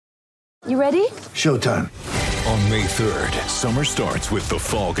You ready? Showtime. On May 3rd, summer starts with The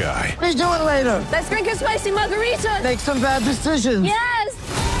Fall Guy. Let's do it later. Let's drink a spicy margarita. Make some bad decisions. Yes!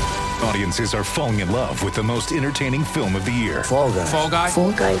 Audiences are falling in love with the most entertaining film of the year. Fall Guy. Fall Guy?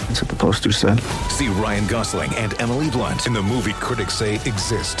 Fall guy. That's what the poster said. See Ryan Gosling and Emily Blunt in the movie critics say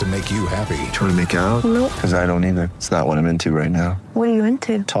exists to make you happy. Trying to make it out? Nope. Because I don't either. It's not what I'm into right now. What are you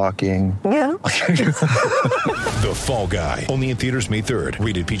into? Talking. Yeah. The Fall Guy. Only in theaters May 3rd.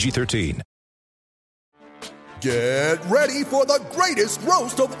 Rated PG-13. Get ready for the greatest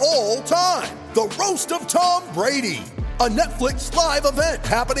roast of all time. The Roast of Tom Brady. A Netflix live event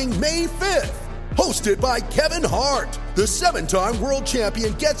happening May 5th. Hosted by Kevin Hart. The 7-time world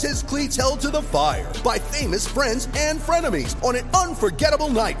champion gets his cleats held to the fire by famous friends and frenemies on an unforgettable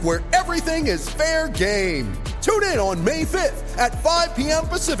night where everything is fair game. Tune in on May 5th at 5 p.m.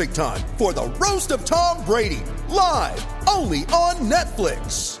 Pacific time for the Roast of Tom Brady. Live only on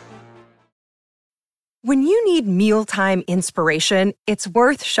Netflix. When you need mealtime inspiration, it's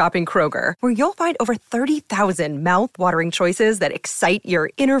worth shopping Kroger, where you'll find over 30,000 mouth-watering choices that excite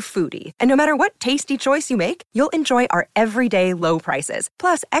your inner foodie. And no matter what tasty choice you make, you'll enjoy our everyday low prices,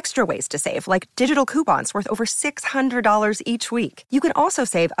 plus extra ways to save, like digital coupons worth over $600 each week. You can also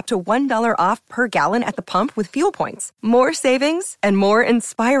save up to $1 off per gallon at the pump with fuel points. More savings and more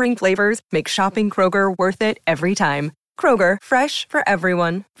inspiring flavors make shopping Kroger worth it every time. Kroger, fresh for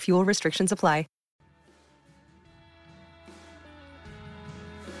everyone. Fuel restrictions apply.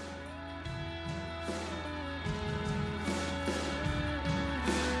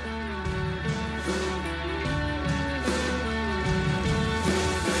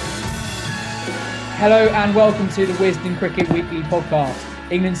 Hello and welcome to the Wisden Cricket Weekly podcast.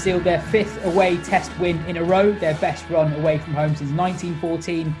 England sealed their 5th away test win in a row, their best run away from home since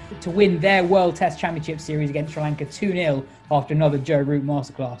 1914, to win their World Test Championship series against Sri Lanka 2-0 after another Joe Root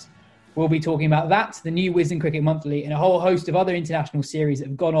masterclass. We'll be talking about that, the new Wisden Cricket Monthly, and a whole host of other international series that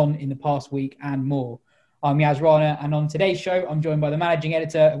have gone on in the past week and more. I'm Yaz Rana, and on today's show, I'm joined by the managing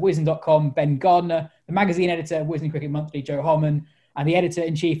editor of Wisden.com, Ben Gardner, the magazine editor of Wisden Cricket Monthly, Joe Holman, and the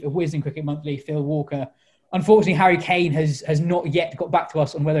editor-in-chief of Wisden Cricket Monthly, Phil Walker. Unfortunately, Harry Kane has not yet got back to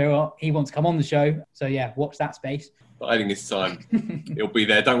us on whether or not he wants to come on the show. So, yeah, watch that space. Biding his time. He'll be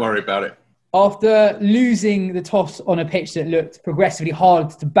there. Don't worry about it. After losing the toss on a pitch that looked progressively hard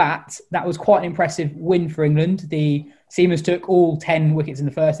to bat, that was quite an impressive win for England. The Seamers took all 10 wickets in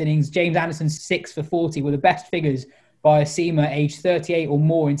the first innings. James Anderson's 6 for 40 were the best figures by a Seamer aged 38 or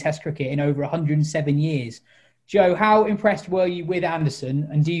more in Test cricket in over 107 years. Joe, how impressed were you with Anderson,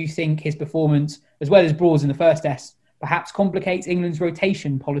 and do you think his performance, as well as Broad's in the first test, perhaps complicates England's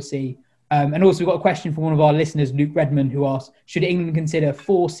rotation policy? And also we've got a question from one of our listeners, Luke Redman, who asked, should England consider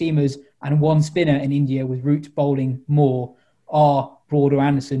 4 seamers and 1 spinner in India with Root bowling more? Are Broad or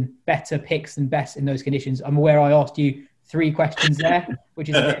Anderson better picks than best in those conditions? I'm aware I asked you 3 questions there, which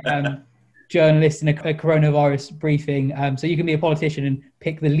is a bit journalist in a coronavirus briefing. So you can be a politician and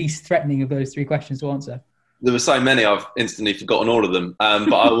pick the least threatening of those 3 questions to answer. There were so many, I've instantly forgotten all of them.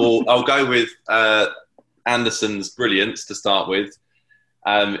 But I'll go with Anderson's brilliance to start with.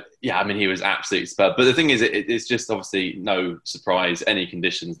 He was absolutely superb. But the thing is, it's just obviously no surprise. Any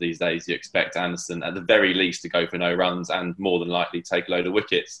conditions these days, you expect Anderson at the very least to go for no runs and more than likely take a load of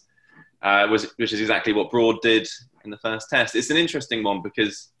wickets, which is exactly what Broad did in the first test. It's an interesting one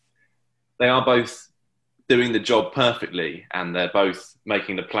because they are both doing the job perfectly, and they're both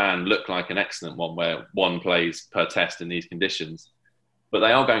making the plan look like an excellent one where 1 plays per test in these conditions. But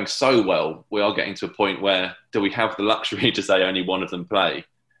they are going so well, we are getting to a point where do we have the luxury to say only one of them play?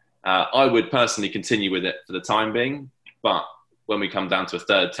 I would personally continue with it for the time being, but when we come down to a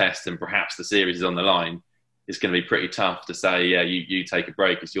 3rd test and perhaps the series is on the line, it's going to be pretty tough to say, yeah, you take a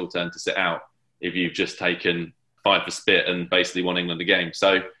break, it's your turn to sit out if you've just taken 5 for spit and basically won England the game.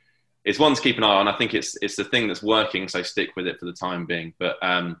 So it's one to keep an eye on. I think it's the thing that's working, so stick with it for the time being. But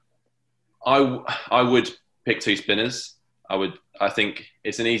I would pick 2 spinners. I think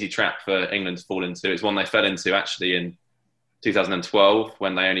it's an easy trap for England to fall into. It's one they fell into actually in 2012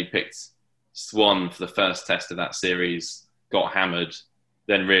 when they only picked Swan for the first test of that series, got hammered,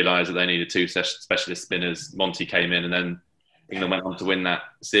 then realised that they needed 2 specialist spinners. Monty came in and then England went on to win that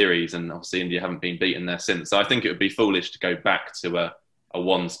series, and obviously India haven't been beaten there since. So I think it would be foolish to go back to a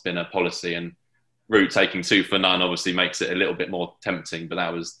 1-spinner policy, and Root taking 2 for none obviously makes it a little bit more tempting, but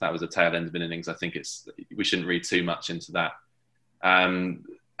that was a tail end of an innings. I think we shouldn't read too much into that.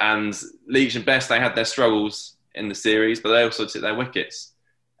 And Leach and Best, they had their struggles in the series, but they also took their wickets.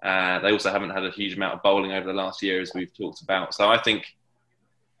 They also haven't had a huge amount of bowling over the last year, as we've talked about. So I think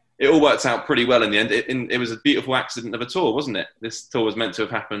it all worked out pretty well in the end. It was a beautiful accident of a tour, wasn't it? This tour was meant to have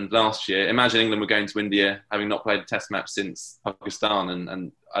happened last year. Imagine England were going to India, having not played a test match since Pakistan,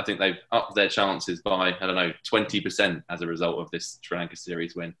 and I think they've upped their chances by, 20% as a result of this Sri Lanka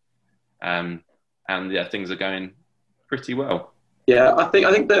series win. And yeah, things are going pretty well. Yeah, I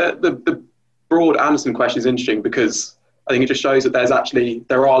think the Broad Anderson question is interesting because I think it just shows that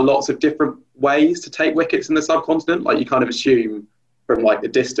there are lots of different ways to take wickets in the subcontinent. Like, you kind of assume from like the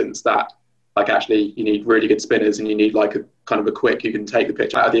distance that like actually you need really good spinners and you need like a kind of a quick who can take the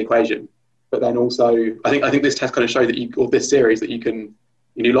pitch out of the equation. But then also I think this test kind of showed that this series that you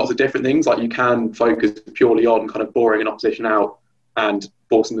do lots of different things. Like, you can focus purely on kind of boring an opposition out and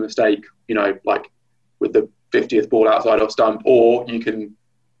forcing the mistake, like with the 50th ball outside off stump, or you can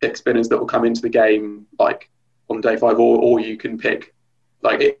pick spinners that will come into the game like on day 5, or you can pick,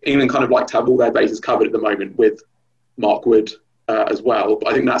 like, England kind of like to have all their bases covered at the moment with Mark Wood as well. But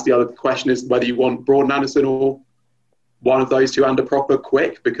I think that's the other question, is whether you want Broad and Anderson or one of those two and a proper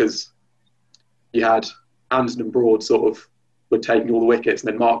quick, because you had Anderson and Broad sort of were taking all the wickets,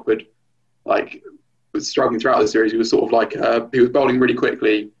 and then Mark Wood was struggling throughout the series. He was sort of like he was bowling really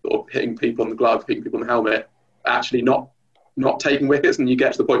quickly, sort of hitting people on the glove, hitting people on the helmet, actually not taking wickets. And you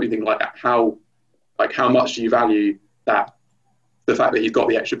get to the point where you think how much do you value that, the fact that he's got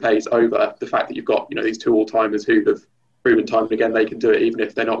the extra pace over the fact that you've got these two all-timers who have proven time and again they can do it, even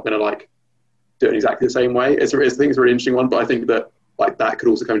if they're not going to do it exactly the same way. I think it's a really interesting one, but I think that that could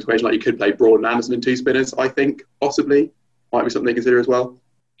also come into equation. Like, you could play Broad and Anderson in two spinners. I think possibly might be something to consider as well.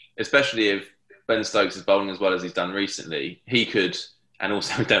 Especially if Ben Stokes is bowling as well as he's done recently, he could, and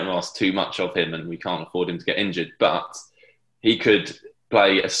also we don't ask too much of him and we can't afford him to get injured, but he could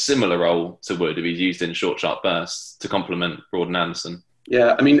play a similar role to Wood if he's used in short, sharp bursts to complement Broad and Anderson.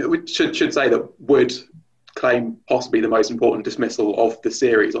 Yeah, I mean, we should say that Wood claimed possibly the most important dismissal of the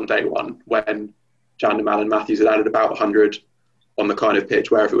series on day 1 when Chandimal and Matthews had added about 100 on the kind of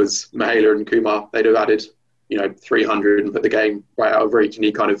pitch where if it was Mahela and Kumar, they'd have added 300 and put the game right out of reach. And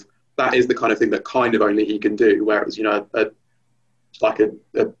that is the kind of thing that kind of only he can do, where it was a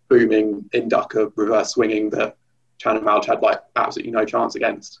booming inducker reverse swinging that Chandimal had absolutely no chance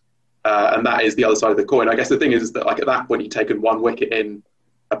against. And that is the other side of the coin. I guess the thing is that at that point he'd taken 1 wicket in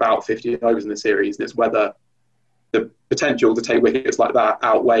about 50 overs in the series, and it's whether the potential to take wickets like that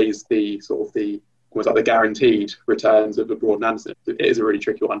outweighs the sort of almost the guaranteed returns of the Broad and Anderson. It is a really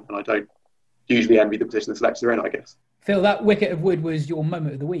tricky one, and I don't usually envy the position the selectors are in, I guess. Phil, that wicket of Wood was your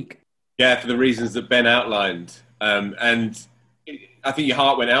moment of the week. Yeah, for the reasons that Ben outlined. And I think your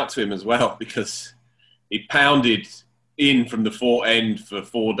heart went out to him as well, because he pounded in from the fort end for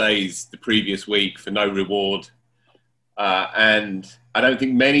 4 days the previous week for no reward. And I don't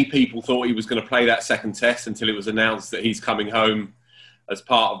think many people thought he was going to play that second test until it was announced that he's coming home as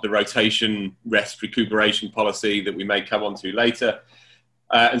part of the rotation rest recuperation policy that we may come on to later.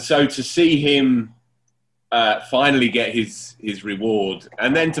 And so to see him finally get his reward,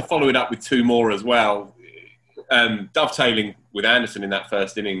 and then to follow it up with 2 more as well, dovetailing with Anderson in that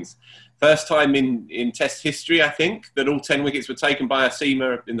first innings. First time in Test history, I think, that all 10 wickets were taken by a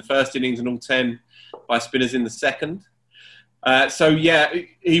seamer in the first innings and all 10 by spinners in the second. So yeah,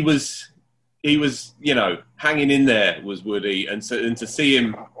 he was hanging in there was Woody, and to see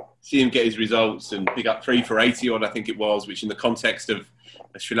him get his results and pick up 3 for 80 odd, I think it was, which in the context of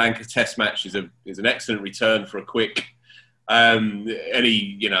a Sri Lanka Test match is an excellent return for a quick. And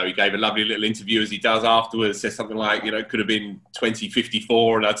he gave a lovely little interview as he does afterwards. Says something like, it could have been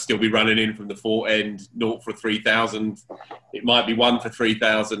 2054 and I'd still be running in from the fort end, 0 for 3,000. It might be 1 for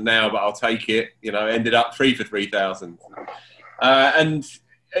 3,000 now, but I'll take it. Ended up 3 for 3,000. And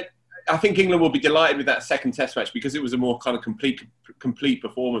I think England will be delighted with that second Test match because it was a more kind of complete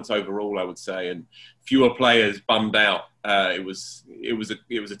performance overall, I would say, and fewer players bummed out. It was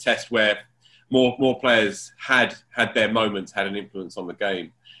a Test where more players had their moments, had an influence on the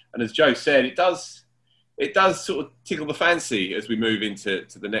game. And as Joe said, it does sort of tickle the fancy as we move into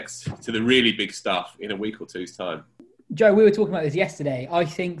the really big stuff in a week or two's time. Joe, we were talking about this yesterday. I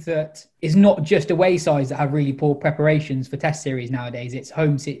think that it's not just away sides that have really poor preparations for Test series nowadays. It's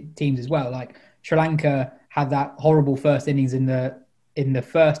home teams as well. Like Sri Lanka had that horrible first innings in the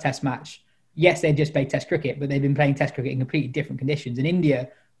first Test match. Yes, they just played Test cricket, but they've been playing Test cricket in completely different conditions. And India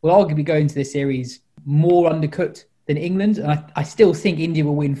will arguably go into this series more undercooked than England. And I still think India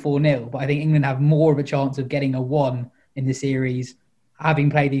will win 4-0, but I think England have more of a chance of getting a 1 in the series, having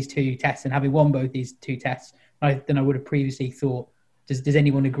played these 2 tests and having won both these 2 tests than I would have previously thought. Does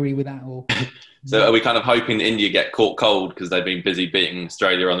anyone agree with that? Or so are we kind of hoping India get caught cold because they've been busy beating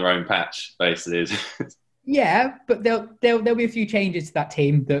Australia on their own patch, basically? Yeah, but there'll be a few changes to that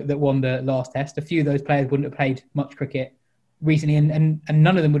team that won the last test. A few of those players wouldn't have played much cricket recently, and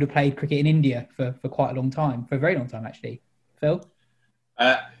none of them would have played cricket in India for quite a long time, for a very long time actually. Phil?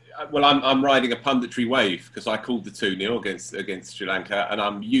 Well, I'm riding a punditry wave because I called the 2-0 against Sri Lanka, and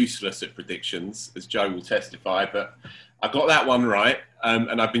I'm useless at predictions, as Joe will testify. But I got that one right,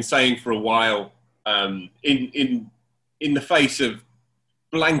 and I've been saying for a while, in the face of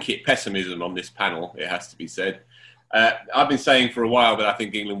blanket pessimism on this panel, it has to be said, I've been saying for a while that I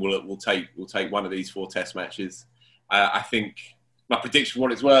think England will take one of these 4 Test matches. I think my prediction, for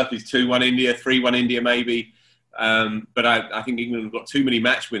what it's worth, is 2-1 India, 3-1 India maybe. But I think England have got too many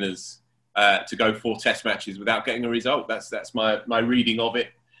match winners to go 4 Test matches without getting a result. That's my reading of it.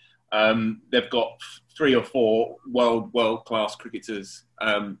 They've got 3 or 4 world class cricketers.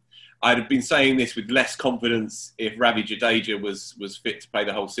 I'd have been saying this with less confidence if Ravi Jadeja was fit to play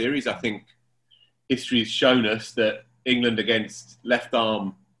the whole series. I think history has shown us that England against left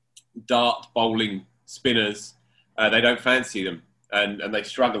arm dart bowling spinners, they don't fancy them. And they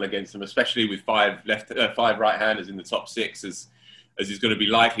struggle against them, especially with 5 right-handers in the top 6, as is going to be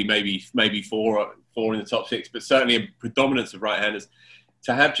likely, maybe 4 in the top 6, but certainly a predominance of right-handers.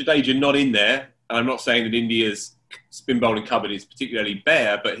 To have Jadeja not in there, and I'm not saying that India's spin bowling cupboard is particularly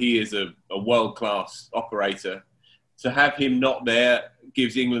bare, but he is a world-class operator. To have him not there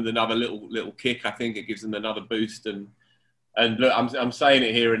gives England another little kick. I think it gives them another boost. And look, I'm saying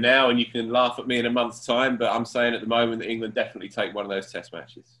it here and now, and you can laugh at me in a month's time, but I'm saying at the moment that England definitely take one of those Test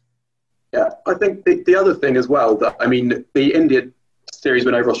matches. Yeah, I think the other thing as well, that I mean, the India series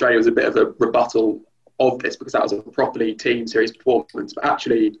win over Australia was a bit of a rebuttal of this because that was a properly team series performance. But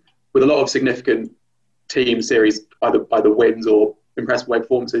actually, with a lot of significant team series, either wins or impressive away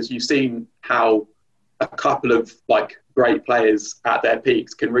performances, you've seen how a couple of great players at their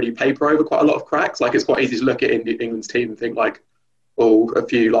peaks can really paper over quite a lot of cracks. It's quite easy to look at England's team and think a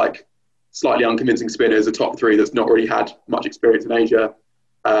few slightly unconvincing spinners, a top 3 that's not really had much experience in Asia.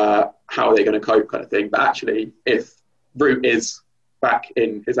 How are they going to cope, kind of thing? But actually, if Root is back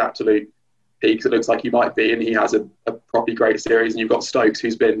in his absolute peak, it looks like he might be, and he has a properly great series, and you've got Stokes,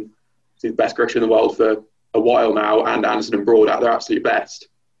 who's been the best cricketer in the world for a while now, and Anderson and Broad at their absolute best,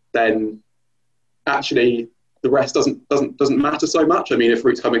 then actually the rest doesn't matter so much. I mean, if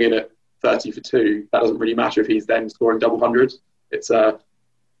Root's coming in at 30 for 2, that doesn't really matter if he's then scoring double hundreds. So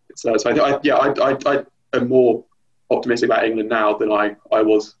I am more optimistic about England now than I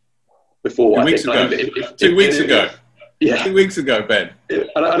was before. 2 weeks ago. 2 weeks ago. Yeah. 2 weeks ago, Ben.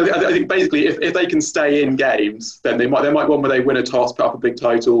 And I think basically if they can stay in games, then they might one where they win a toss, put up a big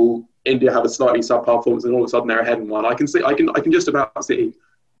total, India have a slightly subpar performance, and all of a sudden they're ahead in one. I can just about see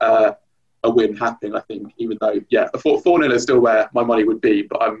a win happening, I think, even though, a 4-0 is still where my money would be,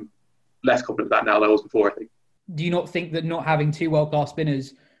 but I'm less confident of that now than I was before, I think. Do you not think that not having 2 world-class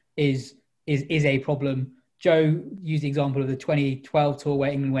spinners is a problem? Joe used the example of the 2012 tour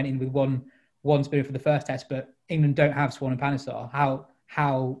where England went in with one spinner for the first test, but England don't have Swan and Panesar. How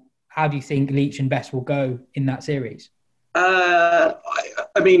do you think Leach and Best will go in that series? I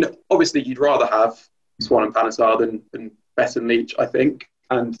mean, obviously you'd rather have Swan and Panesar than Best and Leach, I think.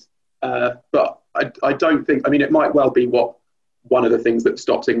 But I don't think, I mean, it might well be one of the things that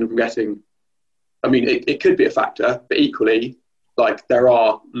stops England from getting, I mean, it could be a factor, but equally, there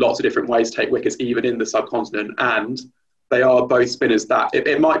are lots of different ways to take wickets, even in the subcontinent, and they are both spinners that,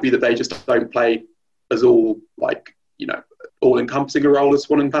 it might be that they just don't play as all-encompassing a role as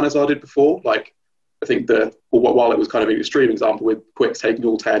Swan and Panesar did before. I think while it was kind of an extreme example with quicks taking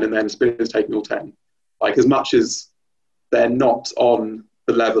all 10 and then spinners taking all 10, as much as they're not on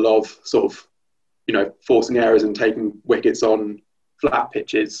the level of sort of, forcing errors and taking wickets on flat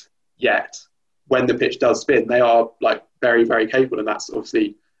pitches yet, when the pitch does spin, they are very, very capable, and that's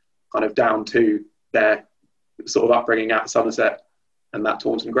obviously kind of down to their sort of upbringing at Somerset and that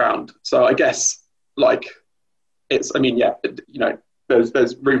Taunton ground. So I guess there's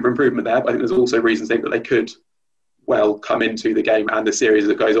room for improvement there, but I think there's also reasons to think that they could well come into the game and the series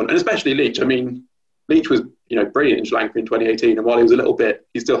that goes on, and especially Leach. I mean, Leach was brilliant in Sri Lanka in 2018, and while he was a little bit,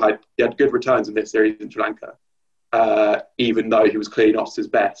 he had good returns in this series in Sri Lanka, even though he was clearly not at his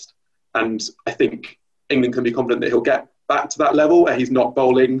best. And I think England can be confident that he'll get back to that level where he's not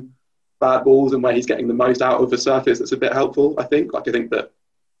bowling bad balls and where he's getting the most out of a surface that's a bit helpful, I think. I think that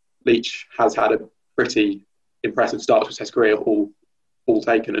Leach has had a pretty impressive start to his Test career, all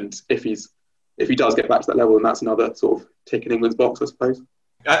taken, and if he does get back to that level, then that's another sort of tick in England's box, I suppose.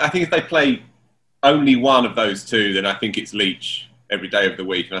 I think if they play only one of those 2, then I think it's Leach every day of the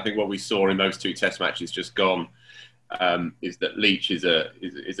week. And I think what we saw in those 2 Test matches just gone is that Leach is a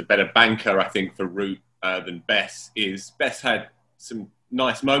better banker, I think, for Root than Bess is. Bess had some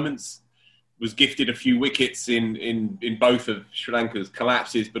nice moments, was gifted a few wickets in both of Sri Lanka's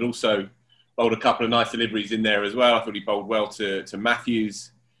collapses, but also bowled a couple of nice deliveries in there as well. I thought he bowled well to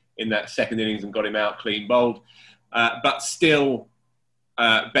Matthews in that second innings and got him out clean bowled. But still,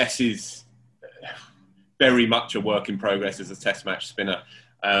 Bess is very much a work in progress as a test match spinner.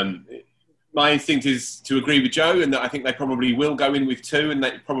 My instinct is to agree with Joe, and that I think they probably will go in with two, and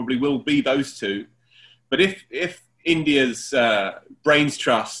they probably will be those two. But if India's brains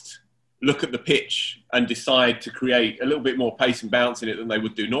trust look at the pitch and decide to create a little bit more pace and bounce in it than they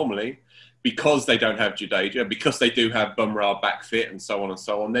would do normally, because they don't have Jadeja, because they do have Bumrah back fit and so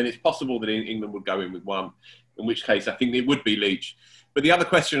on, then it's possible that England would go in with one, in which case I think it would be Leach. But the other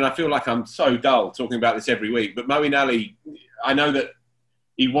question, and I feel like I'm so dull talking about this every week, but Moeen Ali, I know that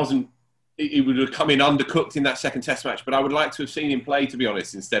he would have come in undercooked in that second test match, but I would like to have seen him play, to be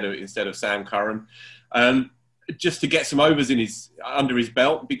honest, instead of Sam Curran, just to get some overs under his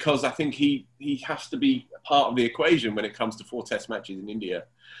belt, because I think he has to be a part of the equation when it comes to 4 test matches in India.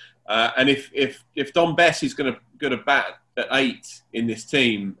 And if Dom Bess is going to bat at 8 in this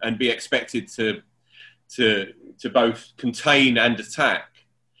team and be expected to both contain and attack,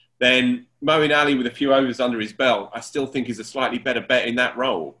 then Moeen Ali with a few overs under his belt, I still think is a slightly better bet in that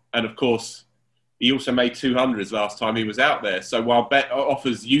role. And of course, he also made 200s last time he was out there. So while Bet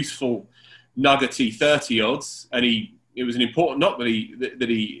offers useful nuggety 30 odds, and it was an important knock that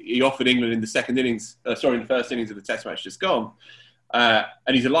he offered England in the first innings of the Test match just gone. And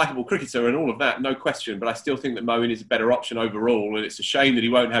he's a likeable cricketer and all of that, no question. But I still think that Moeen is a better option overall, and it's a shame that he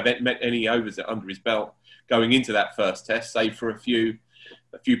won't have any overs under his belt going into that first test, save for a few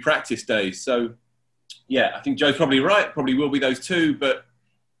practice days. So, yeah, I think Joe's probably right. Probably will be those two, but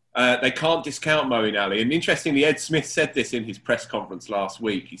they can't discount Moeen Ali. And interestingly, Ed Smith said this in his press conference last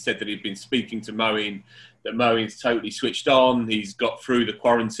week. He said that he'd been speaking to Moeen, that Moeen's totally switched on. He's got through the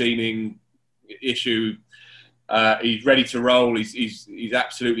quarantining issue. He's ready to roll. He's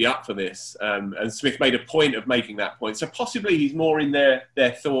absolutely up for this. And Smith made a point of making that point. So possibly he's more in their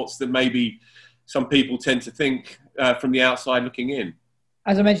thoughts than maybe some people tend to think from the outside looking in.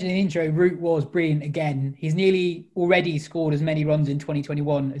 As I mentioned in the intro, Root was brilliant again. He's nearly already scored as many runs in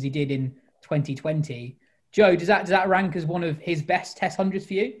 2021 as he did in 2020. Joe, does that rank as one of his best Test hundreds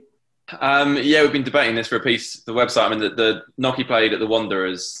for you? Yeah, we've been debating this for a piece. The website. I mean, the knock he played at the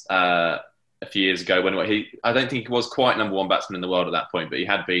Wanderers a few years ago, when I don't think he was quite number one batsman in the world at that point, but he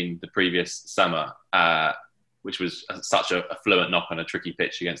had been the previous summer, which was such a fluent knock on a tricky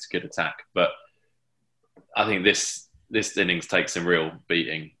pitch against a good attack. But I think this innings takes some real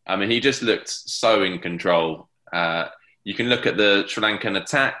beating. I mean, he just looked so in control. You can look at the Sri Lankan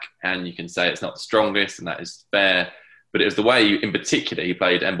attack and you can say it's not the strongest, and that is fair. But it was the way, in particular, he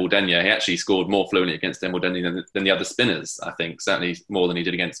played Embaldenia. He actually scored more fluently against Embaldenia than the other spinners, I think, certainly more than he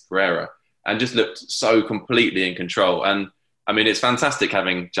did against Pereira, and just looked so completely in control. And, I mean, it's fantastic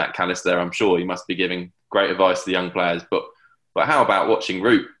having Jack Callis there. I'm sure he must be giving great advice to the young players. But how about watching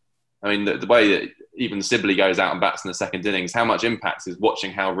Root? I mean, the way that even Sibley goes out and bats in the second innings, how much impact is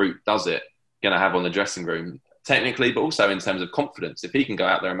watching how Root does it going to have on the dressing room, technically, but also in terms of confidence? If he can go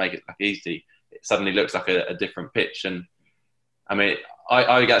out there and make it look easy, it suddenly looks like a different pitch. And I mean,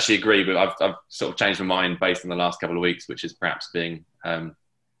 I actually agree, but I've sort of changed my mind based on the last couple of weeks, which is perhaps being a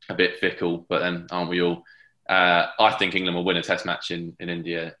bit fickle, but then aren't we all? I think England will win a Test match in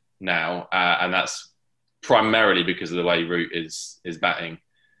India now, and that's primarily because of the way Root is batting.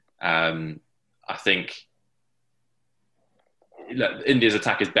 I think India's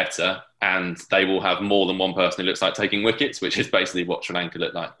attack is better, and they will have more than one person who looks like taking wickets, which is basically what Sri Lanka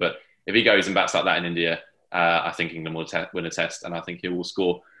looked like. But if he goes and bats like that in India, I think England will win a Test, and I think he will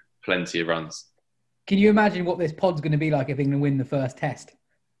score plenty of runs. Can you imagine what this pod's going to be like if England win the first Test?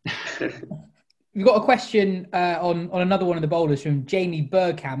 We've got a question on another one of the bowlers from Jamie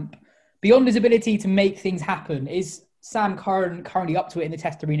Bergkamp. Beyond his ability to make things happen, is Sam Curran currently up to it in the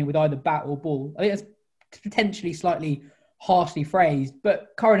Test arena with either bat or ball? I think that's potentially slightly harshly phrased,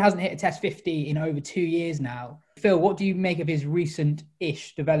 but Curran hasn't hit a Test 50 in over 2 years now. Phil, what do you make of his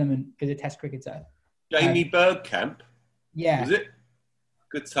recent-ish development as a Test cricketer? Jamie Bergkamp? Yeah. Was it?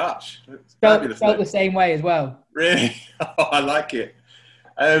 Good touch. Felt the same way as well. Really? Oh, I like it.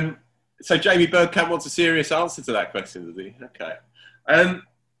 So Jamie Bergkamp wants a serious answer to that question, does he? Okay.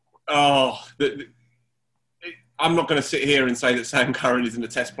 I'm not going to sit here and say that Sam Curran isn't a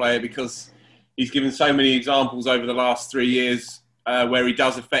Test player, because he's given so many examples over the last 3 years where he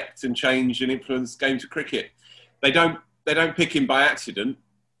does affect and change and influence games of cricket. They don't pick him by accident.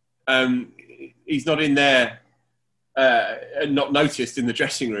 He's not in there and not noticed in the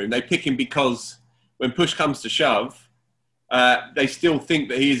dressing room. They pick him because when push comes to shove, they still think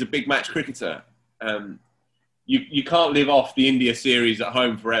that he is a big match cricketer. You can't live off the India series at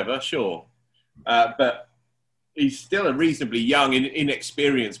home forever, sure. But he's still a reasonably young,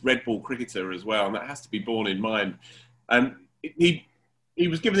 inexperienced red ball cricketer as well, and that has to be borne in mind. He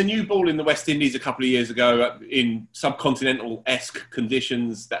was given a new ball in the West Indies a couple of years ago in subcontinental-esque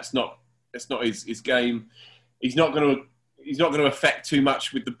conditions. That's not his game. He's not going to affect too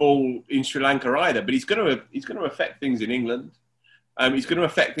much with the ball in Sri Lanka either. But he's going to affect things in England. He's going to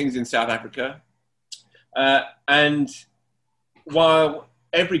affect things in South Africa. And while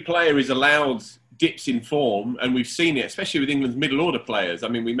every player is allowed dips in form, and we've seen it, especially with England's middle order players. I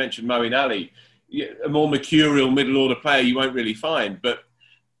mean, we mentioned Moeen Ali. A more mercurial middle order player you won't really find, but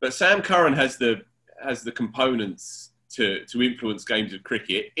Sam Curran has the components to influence games of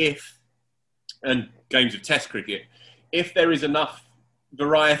cricket and games of Test cricket if there is enough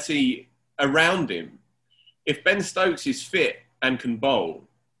variety around him. If Ben Stokes is fit and can bowl,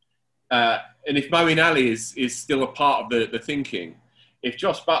 and if Moeen Ali is still a part of the thinking, if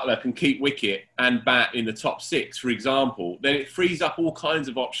Josh Buttler can keep wicket and bat in the top 6, for example, then it frees up all kinds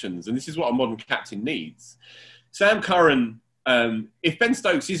of options. And this is what a modern captain needs. Sam Curran, if Ben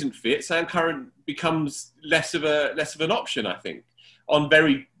Stokes isn't fit, Sam Curran becomes less of an option, I think. On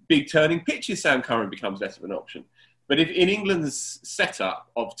very big turning pitches, Sam Curran becomes less of an option. But if in England's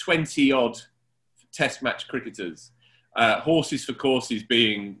setup of 20-odd Test match cricketers, horses for courses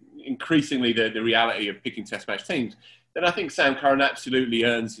being increasingly the reality of picking Test match teams, then I think Sam Curran absolutely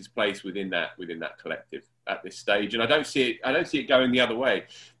earns his place within that collective at this stage, and I don't see it going the other way.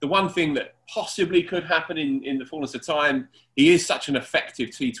 The one thing that possibly could happen in the fullness of time, he is such an effective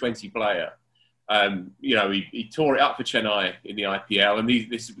T20 player. He tore it up for Chennai in the IPL,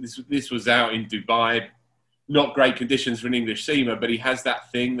 and this was out in Dubai, not great conditions for an English seamer, but he has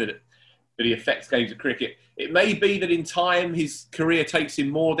that thing that he affects games of cricket. It may be that in time his career takes him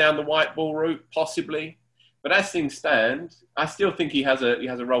more down the white ball route, possibly. But as things stand, I still think he has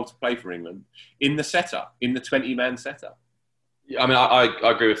a role to play for England in the setup, in the 20-man setup. I mean, I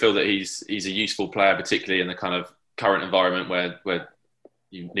agree with Phil that he's a useful player, particularly in the kind of current environment where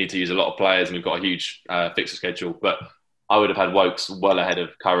you need to use a lot of players and we've got a huge fixture schedule. But I would have had Woakes well ahead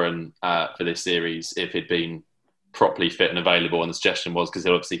of Curran for this series if he'd been properly fit and available. And the suggestion was because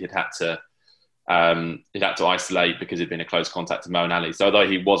obviously he'd had to isolate because he'd been a close contact to Moeen Ali. So although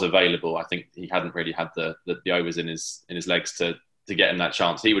he was available, I think he hadn't really had the overs in his legs to get him that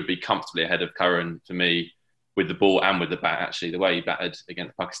chance. He would be comfortably ahead of Curran for me with the ball and with the bat. Actually, the way he batted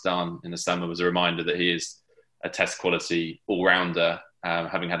against Pakistan in the summer was a reminder that he is a Test quality all-rounder,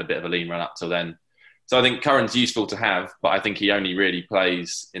 having had a bit of a lean run up till then. So I think Curran's useful to have, but I think he only really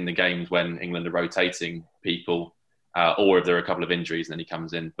plays in the games when England are rotating people or if there are a couple of injuries and then he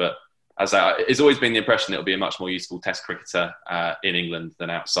comes in. But as it's always been the impression that it'll be a much more useful Test cricketer in England than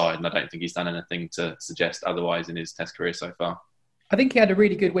outside, and I don't think he's done anything to suggest otherwise in his Test career so far. I think he had a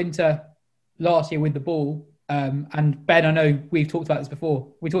really good winter last year with the ball. And Ben, I know we've talked about this before.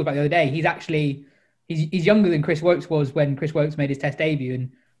 We talked about it the other day. He's younger than Chris Woakes was when Chris Woakes made his Test debut,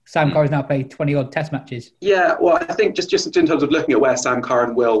 and Sam Curran's now played 20-odd Test matches. Yeah, well, I think just in terms of looking at where Sam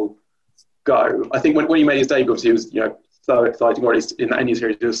Curran will go, I think when he made his debut, obviously he was so exciting, or at least in that India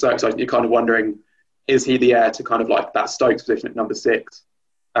series, it was so exciting. You're kind of wondering, is he the heir to kind of like that Stokes position at number 6,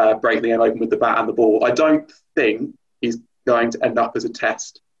 breaking the game open with the bat and the ball? I don't think he's going to end up as a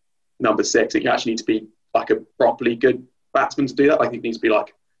Test number 6. You actually need to be like a properly good batsman to do that. I think he needs to be like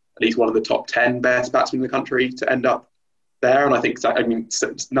at least one of the top 10 best batsmen in the country to end up there. And I think,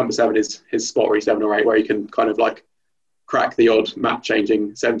 number 7 is his spot, or 7 or 8, where he can kind of like crack the odd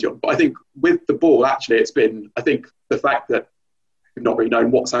map-changing 70-odd. But I think with the ball, actually, it's been, I think the fact that we've not really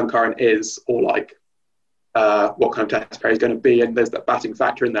known what Sam Curran is or like what kind of Test player he's going to be, and there's that batting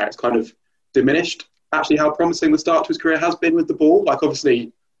factor in there, it's kind of diminished actually how promising the start to his career has been with the ball. Like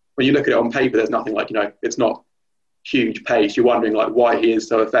obviously, when you look at it on paper, there's nothing like, it's not huge pace. You're wondering like why he is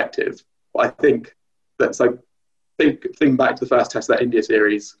so effective. But I think that, so think back to the first Test of that India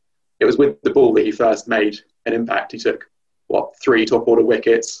series, it was with the ball that he first made an impact. He took 3 top order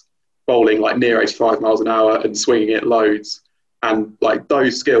wickets, bowling like near 85 miles an hour and swinging it loads. And like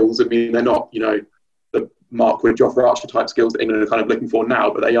those skills, I mean, they're not, the Mark Wood, Jofra Archer type skills that England are kind of looking for now,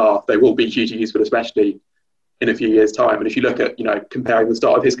 but they will be hugely useful, especially in a few years' time. And if you look at, comparing the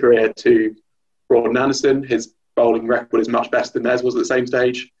start of his career to Broad Anderson, his bowling record is much better than theirs was at the same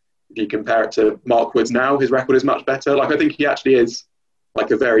stage. If you compare it to Mark Wood's now, his record is much better. Like I think he actually is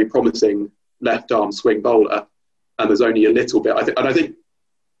like a very promising left arm swing bowler. And there's only a little bit. I think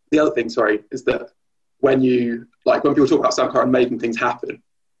the other thing, is that when people talk about Sam Curran making things happen,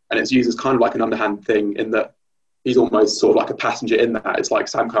 and it's used as kind of like an underhand thing in that he's almost sort of like a passenger in that. It's like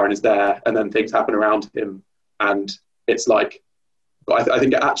Sam Curran is there, and then things happen around him, and it's like. But I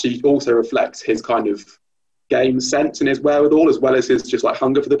think it actually also reflects his kind of game sense and his wherewithal, as well as his just like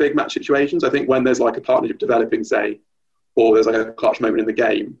hunger for the big match situations. I think when there's like a partnership developing, say, or there's like a clutch moment in the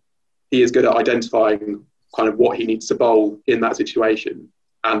game, he is good at identifying kind of what he needs to bowl in that situation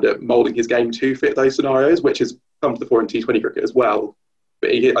and at moulding his game to fit those scenarios, which has come to the fore in T20 cricket as well. But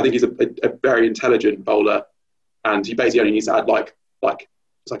I think he's a very intelligent bowler, and he basically only needs to add like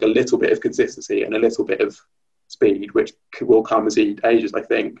a little bit of consistency and a little bit of speed, which will come as he ages, I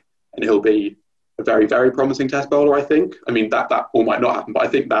think, and he'll be a very, very promising test bowler, I think. I mean, that all might not happen, but I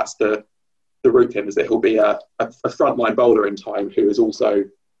think that's the route for him, is that he'll be a frontline bowler in time who is also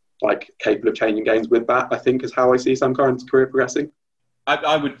like capable of changing games with that, I think, is how I see Sam Curran's career progressing.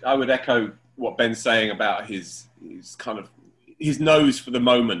 I would echo what Ben's saying about his kind of his nose for the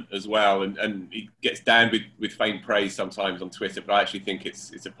moment as well, and he gets down with faint praise sometimes on Twitter, but I actually think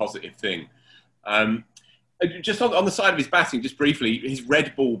it's a positive thing. Just on the side of his batting, just briefly, his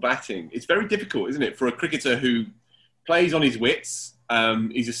red ball batting, it's very difficult, isn't it, for a cricketer who plays on his wits.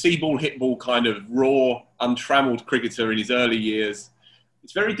 He's a see ball, hit ball kind of raw, untrammelled cricketer in his early years.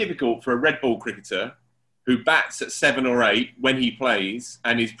 It's very difficult for a red ball cricketer who bats at 7 or 8 when he plays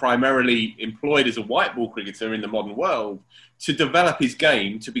and is primarily employed as a white ball cricketer in the modern world to develop his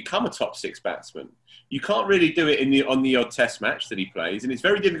game to become a top 6 batsman. You can't really do it on the odd test match that he plays, and it's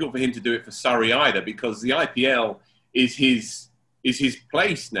very difficult for him to do it for Surrey either, because the IPL is his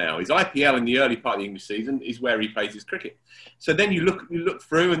place now. His IPL in the early part of the English season is where he plays his cricket. So then you look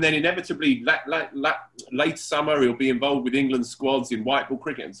through, and then inevitably late summer he'll be involved with England squads in white ball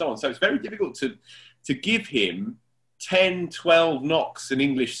cricket and so on. So it's very difficult to give him 10, 12 knocks an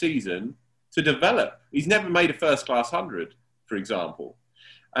English season to develop. He's never made a first-class 100, for example.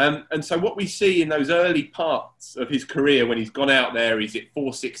 And so what we see in those early parts of his career when he's gone out there, he's hit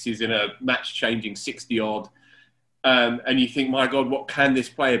 4 sixes in a match-changing 60-odd, and you think, my God, what can this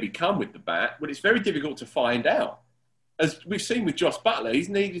player become with the bat? Well, it's very difficult to find out. As we've seen with Jos Buttler, he's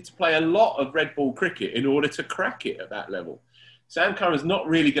needed to play a lot of red ball cricket in order to crack it at that level. Sam Curran's not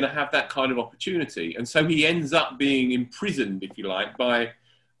really going to have that kind of opportunity, and so he ends up being imprisoned, if you like, by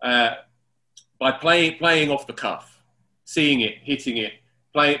playing off the cuff, seeing it, hitting it,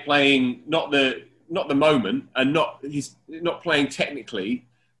 playing not the moment, and not playing technically,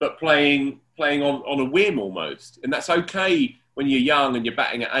 but playing on a whim almost. And that's okay when you're young and you're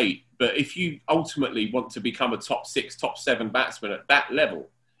batting at 8. But if you ultimately want to become a top 6, top 7 batsman at that level,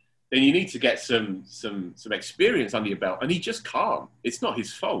 then you need to get some experience under your belt. And he just can't. It's not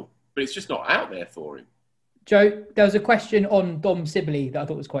his fault, but it's just not out there for him. Joe, there was a question on Dom Sibley that I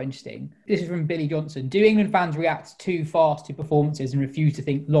thought was quite interesting. This is from Billy Johnson. Do England fans react too fast to performances and refuse to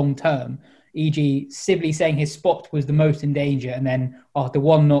think long-term? E.g., Sibley saying his spot was the most in danger, and then after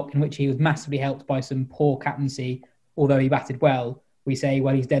one knock in which he was massively helped by some poor captaincy, although he batted well, we say,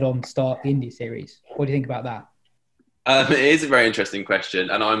 well, he's dead on to start the India series. What do you think about that? It is a very interesting question,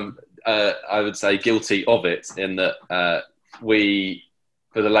 and I'm, I would say, guilty of it in that we...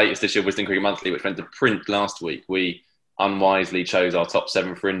 For the latest issue of Wisden Cricket Monthly, which went to print last week, we unwisely chose our top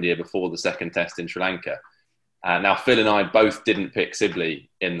 7 for India before the second test in Sri Lanka. Now, Phil and I both didn't pick Sibley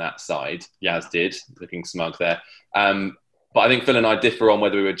in that side. Yaz did, looking smug there. But I think Phil and I differ on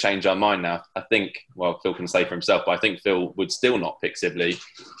whether we would change our mind now. I think, well, Phil can say for himself, but I think Phil would still not pick Sibley.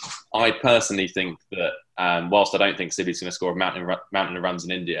 I personally think that whilst I don't think Sibley's going to score a mountain of runs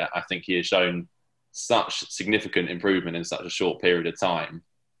in India, I think he has shown such significant improvement in such a short period of time.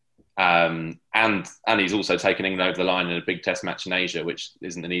 And he's also taken England over the line in a big test match in Asia, which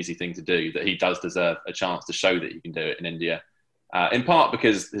isn't an easy thing to do, that he does deserve a chance to show that he can do it in India. In part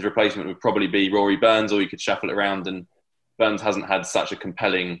because his replacement would probably be Rory Burns, or you could shuffle it around, and Burns hasn't had such a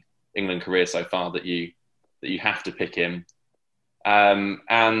compelling England career so far that you have to pick him. And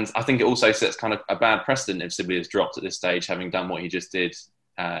I think it also sets kind of a bad precedent if Sibley has dropped at this stage, having done what he just did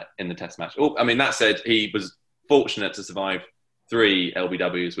in the test match. I mean, that said, he was fortunate to survive 3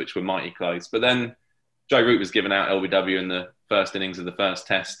 LBWs, which were mighty close. But then Joe Root was given out LBW in the first innings of the first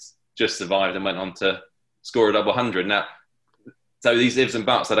test, just survived and went on to score a double 100. Now, so these ifs and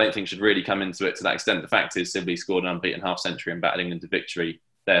buts I don't think should really come into it to that extent. The fact is Sibley scored an unbeaten half century and batted England to victory.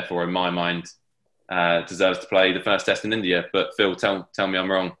 Therefore, in my mind, deserves to play the first test in India. But Phil, tell me I'm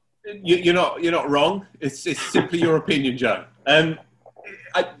wrong. You're not wrong. It's simply your opinion, Joe.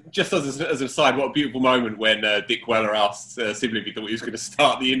 Just as an aside, what a beautiful moment when Dick Weller asked Sibley if he thought he was going to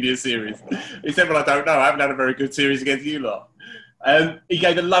start the India series. He said, well, I don't know. I haven't had a very good series against you lot. He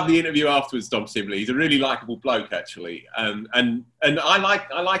gave a lovely interview afterwards, Dom Sibley. He's a really likeable bloke, actually. And I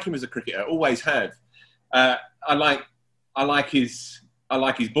like him as a cricketer, always have. I like his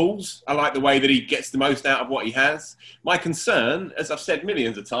balls. I like the way that he gets the most out of what he has. My concern, as I've said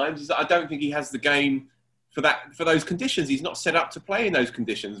millions of times, is that I don't think he has the game for those conditions. He's not set up to play in those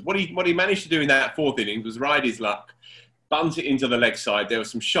conditions. What he managed to do in that fourth innings was ride his luck, bunt it into the leg side. There were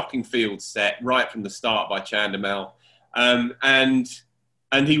some shocking fields set right from the start by Chandimal. And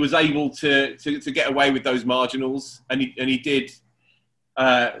he was able to get away with those marginals, and he did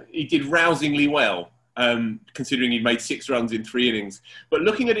rousingly well, considering he'd made 6 runs in 3 innings. But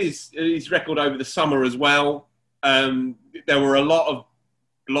looking at his record over the summer as well, there were a lot of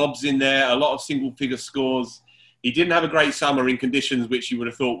blobs in there, a lot of single-figure scores. He didn't have a great summer in conditions which you would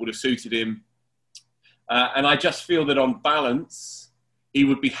have thought would have suited him. And I just feel that on balance, he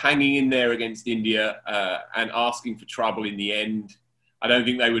would be hanging in there against India and asking for trouble in the end. I don't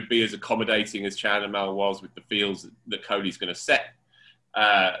think they would be as accommodating as Chandimal was with the fields that Kohli's going to set.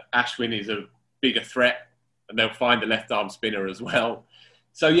 Ashwin is a bigger threat, and they'll find the left-arm spinner as well.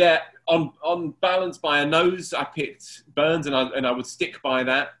 So, yeah, on balance by a nose, I picked Burns, and I would stick by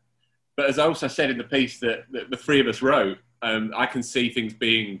that. But as I also said in the piece that the 3 of us wrote, I can see things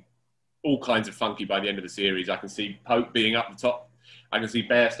being all kinds of funky by the end of the series. I can see Pope being up the top. I can see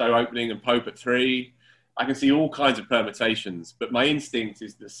Bairstow opening and Pope at 3. I can see all kinds of permutations. But my instinct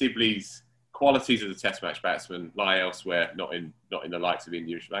is that Sibley's qualities as a Test match batsman lie elsewhere, not in the likes of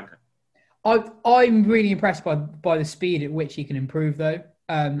India and Sri Lanka. I'm really impressed by the speed at which he can improve, though.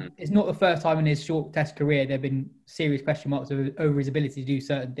 It's not the first time in his short Test career there have been serious question marks over his ability to do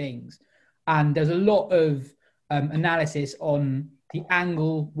certain things. And there's a lot of analysis on the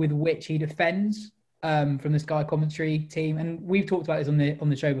angle with which he defends from the Sky commentary team. And we've talked about this on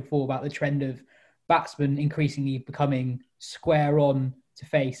the show before, about the trend of batsmen increasingly becoming square on to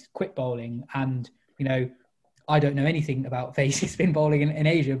face quick bowling. And, I don't know anything about facing spin bowling in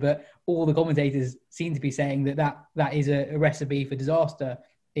Asia, but all the commentators seem to be saying that is a recipe for disaster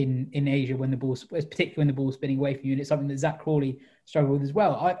in Asia particularly when the ball's spinning away from you. And it's something that Zach Crawley struggled with as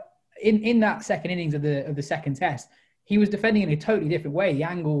well. In that second innings of the second Test, he was defending in a totally different way. The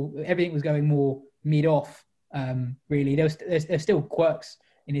angle, everything was going more mid-off, really. There's still quirks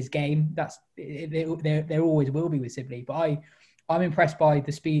in his game. There always will be with Sibley. But I'm impressed by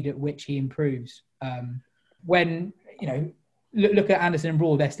the speed at which he improves. When, look at Anderson and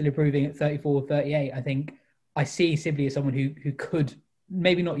Broad, they're still improving at 34, 38. I think I see Sibley as someone who could,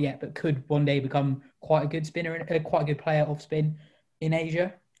 maybe not yet, but could one day become quite a good spinner, and quite a good player off spin in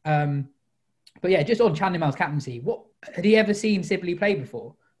Asia. But yeah, just on Chandimal's captaincy, what had he ever seen Sibley play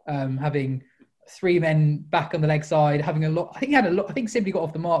before? Having 3 men back on the leg side, having a lot. I think Sibley got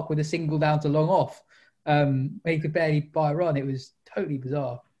off the mark with a single down to long off. He could barely buy a run. It was totally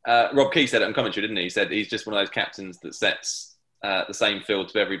bizarre. Rob Key said it on commentary, didn't he? He said he's just one of those captains that sets the same field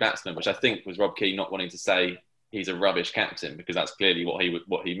to every batsman, which I think was Rob Key not wanting to say he's a rubbish captain, because that's clearly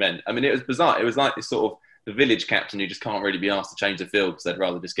what he meant. I mean, it was bizarre. It was like this sort of the village captain who just can't really be asked to change the field because they'd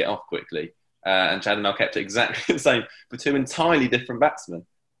rather just get off quickly. And Chandimal kept it exactly the same for 2 entirely different batsmen.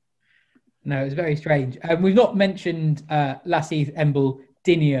 No, it was very strange. We've not mentioned Lasith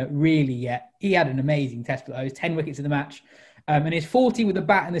Embel-Dinia really yet. He had an amazing Test for those 10 wickets in the match. And his 40 with the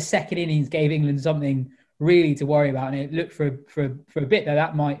bat in the second innings gave England something really to worry about. And it looked for a bit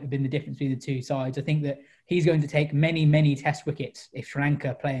that might have been the difference between the two sides. I think that he's going to take many, many Test wickets if Sri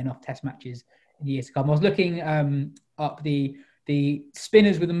Lanka play enough Test matches in the years to come. I was looking up the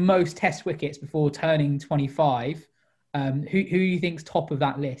spinners with the most Test wickets before turning 25. Who do you think's top of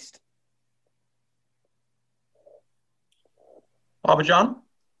that list? Harbhajan?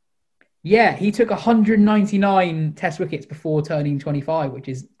 Yeah, he took 199 Test wickets before turning 25, which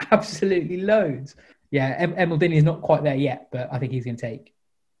is absolutely loads. Yeah, Embel-Dinia is not quite there yet, but I think he's going to take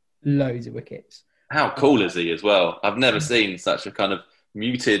loads of wickets. How cool is he as well? I've never seen such a kind of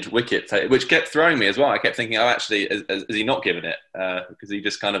muted wicket, which kept throwing me as well. I kept thinking, actually, is he not given it? Because he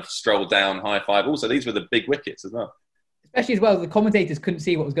just kind of strolled down high five. Also, these were the big wickets as well. Especially as well, the commentators couldn't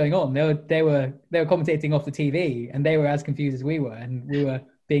see what was going on. They were commentating off the TV, and they were as confused as we were, and we were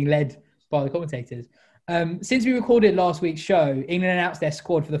being led by the commentators. Since we recorded last week's show, England announced their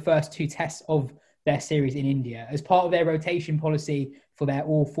squad for the first 2 Tests of their series in India. As part of their rotation policy for their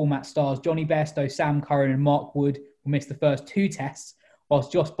all-format stars, Johnny Bairstow, Sam Curran and Mark Wood will miss the first 2 Tests,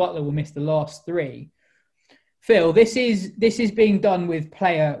 whilst Jos Buttler will miss the last 3. Phil, this is being done with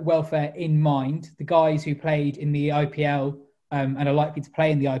player welfare in mind. The guys who played in the IPL and are likely to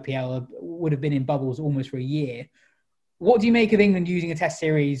play in the IPL would have been in bubbles almost for a year. What do you make of England using a test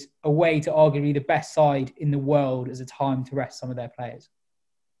series away to arguably the best side in the world as a time to rest some of their players?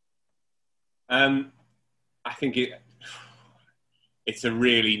 I think it's a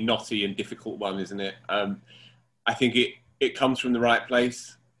really knotty and difficult one, isn't it? I think it comes from the right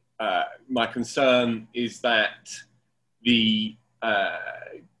place. My concern is that the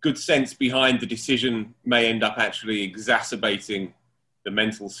good sense behind the decision may end up actually exacerbating the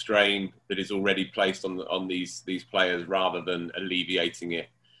mental strain that is already placed on these players rather than alleviating it.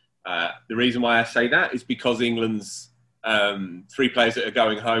 The reason why I say that is because England's 3 players that are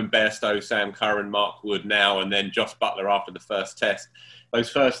going home, Bairstow, Sam Curran, Mark Wood now, and then Josh Buttler after the first test. Those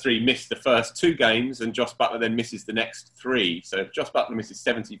first 3 missed the first 2 games, and Josh Buttler then misses the next 3. So Josh Buttler misses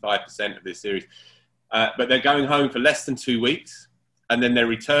 75% of this series. But they're going home for less than 2 weeks, and then they're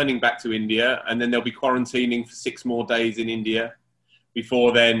returning back to India, and then they'll be quarantining for 6 more days in India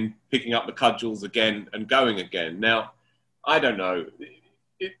before then picking up the cudgels again and going again. Now, I don't know.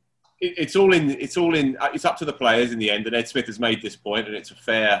 It's up to the players in the end, and Ed Smith has made this point, and it's a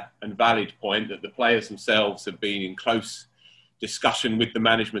fair and valid point that the players themselves have been in close discussion with the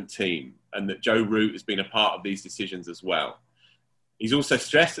management team, and that Joe Root has been a part of these decisions as well. He's also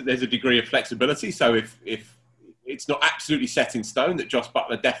stressed that there's a degree of flexibility, so if it's not absolutely set in stone that Josh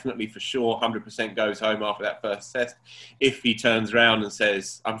Buttler definitely for sure 100% goes home after that first test, if he turns around and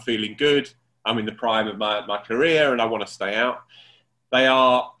says, I'm feeling good, I'm in the prime of my career and I want to stay out, they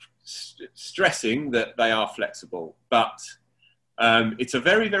are stressing that they are flexible. But it's a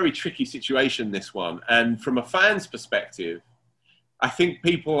very, very tricky situation, this one. And from a fan's perspective, I think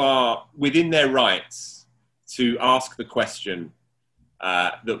people are within their rights to ask the question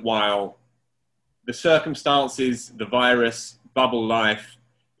that while the circumstances, the virus, bubble life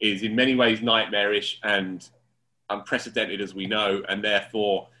is in many ways nightmarish and unprecedented, as we know, and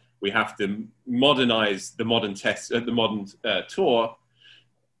therefore we have to modernise the modern tour.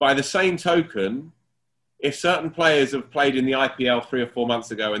 By the same token, if certain players have played in the IPL 3 or 4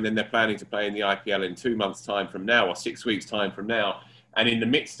 months ago and then they're planning to play in the IPL in 2 months' time from now or 6 weeks' time from now, and in the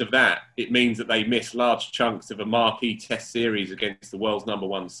midst of that, it means that they miss large chunks of a marquee test series against the world's number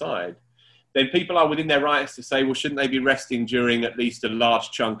 1 side, then people are within their rights to say, well, shouldn't they be resting during at least a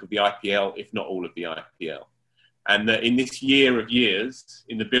large chunk of the IPL, if not all of the IPL? And that in this year of years,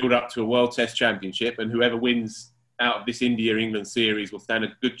 in the build-up to a World Test Championship, and whoever wins out of this India-England series will stand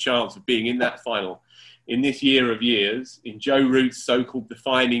a good chance of being in that final. In this year of years, in Joe Root's so-called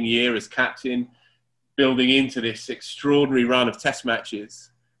defining year as captain, building into this extraordinary run of test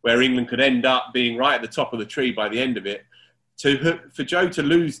matches where England could end up being right at the top of the tree by the end of it, for Joe to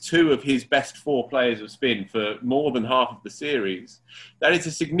lose 2 of his best 4 players of spin for more than half of the series, that is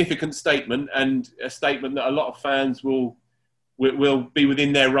a significant statement, and a statement that a lot of fans will be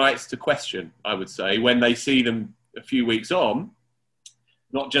within their rights to question, I would say, when they see them a few weeks on,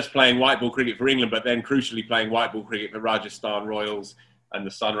 not just playing white ball cricket for England, but then crucially playing white ball cricket for Rajasthan Royals and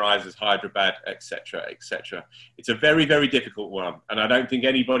the Sunrisers Hyderabad, etc., etc. It's a very, very difficult one, and I don't think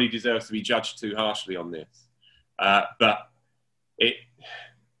anybody deserves to be judged too harshly on this. But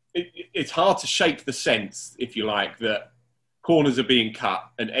it's hard to shake the sense, if you like, that corners are being cut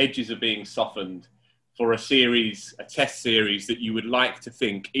and edges are being softened for a test series that you would like to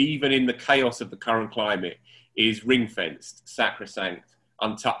think, even in the chaos of the current climate, is ring-fenced, sacrosanct,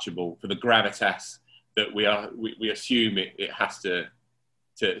 untouchable for the gravitas that we assume it has to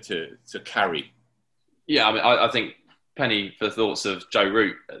carry. Yeah, I mean, I think penny for the thoughts of Joe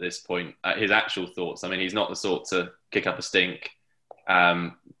Root at this point, his actual thoughts. I mean, he's not the sort to kick up a stink.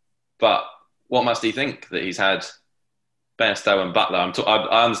 But what must he think that he's had Bairstow and Buttler?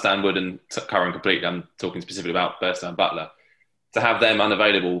 I understand Wood and Curran completely. I'm talking specifically about Bairstow and Buttler. To have them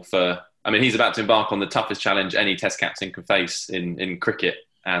unavailable for... I mean, he's about to embark on the toughest challenge any test captain can face in cricket.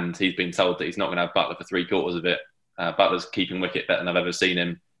 And he's been told that he's not going to have Buttler for 3/4 of it. Butler's keeping wicket better than I've ever seen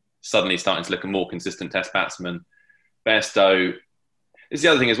him. Suddenly starting to look a more consistent test batsman. Bairstow... It's the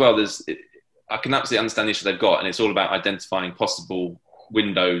other thing as well. I can absolutely understand the issue they've got, and it's all about identifying possible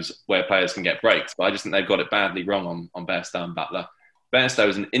windows where players can get breaks. But I just think they've got it badly wrong on Bairstow and Buttler. Bairstow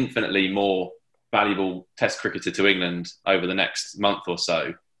is an infinitely more valuable test cricketer to England over the next month or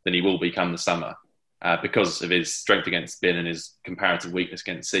so than he will become the summer because of his strength against spin and his comparative weakness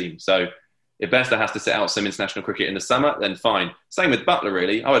against seam. So if Bairstow has to sit out some international cricket in the summer, then fine. Same with Buttler,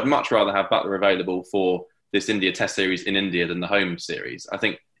 really. I would much rather have Buttler available for this India Test series in India than the home series. I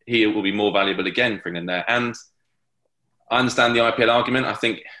think he will be more valuable again for England there. And I understand the IPL argument. I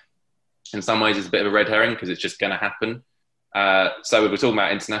think in some ways it's a bit of a red herring because it's just going to happen. So if we're talking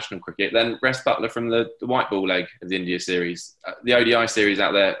about international cricket, then rest Buttler from the white ball leg of the India series. The ODI series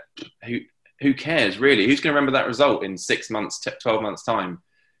out there, who cares really? Who's going to remember that result in 6 months, 12 months time?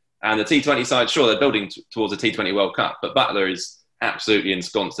 And the T20 side, sure, they're building towards a T20 World Cup, but Buttler is absolutely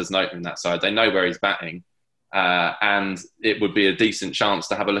ensconced as an opener in that side. They know where he's batting, and it would be a decent chance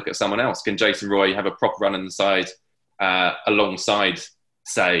to have a look at someone else. Can Jason Roy have a proper run in the side alongside,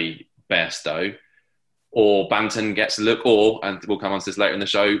 say, Bairstow? Or Banton gets a look, and we'll come on to this later in the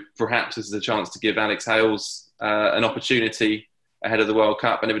show, perhaps this is a chance to give Alex Hales an opportunity ahead of the World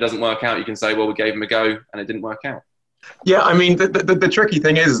Cup. And if it doesn't work out, you can say, well, we gave him a go and it didn't work out. Yeah, I mean, the tricky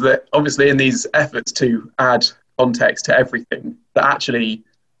thing is that obviously in these efforts to add context to everything, that actually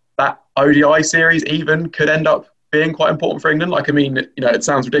that ODI series even could end up being quite important for England. Like, I mean, it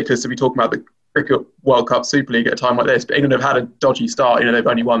sounds ridiculous to be talking about the Cricket World Cup Super League at a time like this, but England have had a dodgy start. They've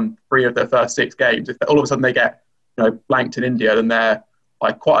only won 3 of their first 6 games. If all of a sudden they get blanked in India, then they're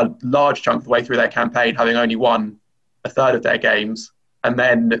like quite a large chunk of the way through their campaign, having only won a third of their games, and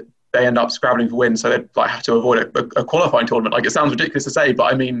then they end up scrabbling for wins, so they have to avoid a qualifying tournament. Like, it sounds ridiculous to say,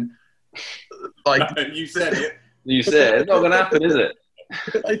 but I mean, like you said it. You said it. It's not going to happen, is it?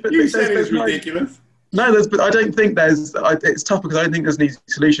 You said it was ridiculous. No, but I don't think there's. It's tough because I don't think there's an easy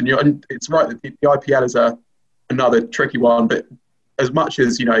solution. And it's right that the IPL is another tricky one. But as much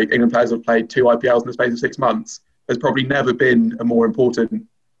as England players have played 2 IPLs in the space of 6 months, there's probably never been a more important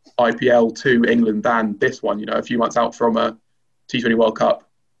IPL to England than this one. A few months out from a T20 World Cup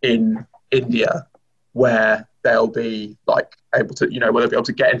in India, where they'll be able to, where they'll be able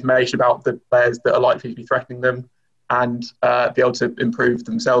to get information about the players that are likely to be threatening them, and be able to improve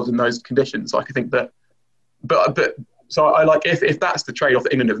themselves in those conditions. Like, I think that, but so I if that's the trade-off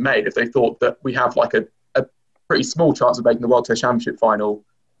that England have made, if they thought that we have a pretty small chance of making the World Test Championship final,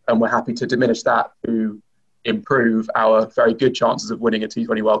 and we're happy to diminish that to improve our very good chances of winning a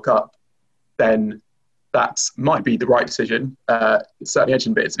T20 World Cup, then that might be the right decision. It's certainly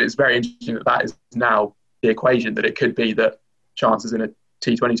edging bits. It's very interesting that is now the equation, that it could be that chances in a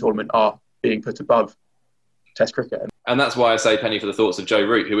T20 tournament are being put above Test cricket. And that's why I say penny for the thoughts of Joe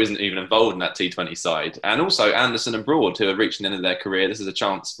Root, who isn't even involved in that T20 side, and also Anderson and Broad, who are reaching the end of their career. This is a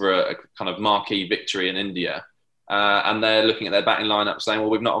chance for a kind of marquee victory in India. And they're looking at their batting lineup saying, well,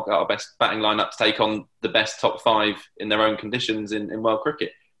 we've not got our best batting lineup to take on the best top 5 in their own conditions in world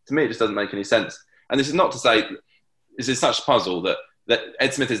cricket. To me, it just doesn't make any sense. And this is not to say this is such a puzzle that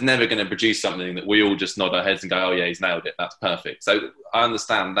Ed Smith is never going to produce something that we all just nod our heads and go, oh yeah, he's nailed it, that's perfect. So I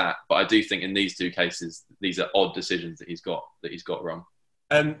understand that, but I do think in these 2 cases, these are odd decisions that he's got wrong.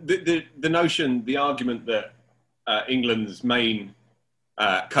 The notion, the argument that England's main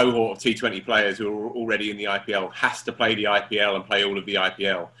cohort of T20 players who are already in the IPL has to play the IPL and play all of the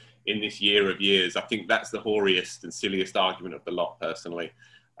IPL in this year of years, I think that's the hoariest and silliest argument of the lot, personally.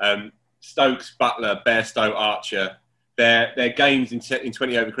 Stokes, Buttler, Bairstow, Archer, their games in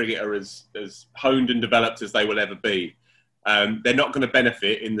 20 over cricket are as honed and developed as they will ever be. They're not going to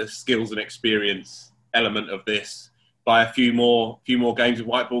benefit in the skills and experience element of this by a few more games of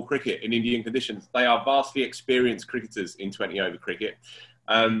white ball cricket in Indian conditions. They are vastly experienced cricketers in 20 over cricket.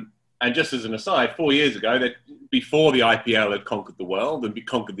 And just as an aside, 4 years ago, before the IPL had conquered the world and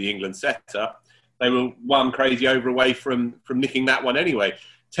conquered the England setup, they were one crazy over away from nicking that one anyway.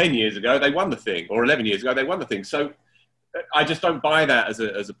 10 years ago, they won the thing, or 11 years ago, they won the thing. So I just don't buy that as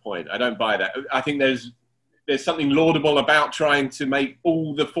a point. I don't buy that. I think there's something laudable about trying to make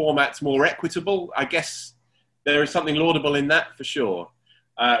all the formats more equitable. I guess there is something laudable in that for sure.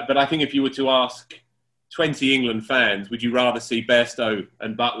 But I think if you were to ask 20 England fans, would you rather see Bairstow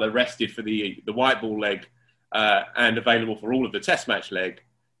and Buttler rested for the white ball leg and available for all of the test match leg,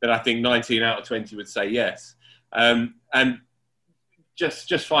 then I think 19 out of 20 would say yes. And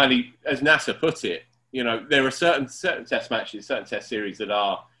just finally, as Nasser put it, there are certain test matches, certain test series that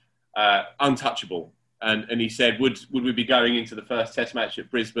are untouchable. And he said, would we be going into the first test match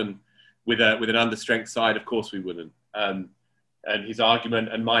at Brisbane with an understrength side? Of course we wouldn't. And his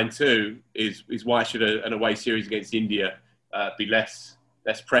argument, and mine too, is why should an away series against India be less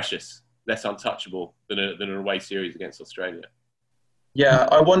precious, less untouchable than an away series against Australia? Yeah,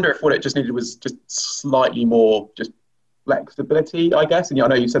 I wonder if what it just needed was just slightly more just flexibility, I guess. And I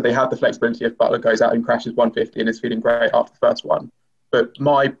know you said they have the flexibility if Buttler goes out and crashes 150 and is feeling great after the first one. But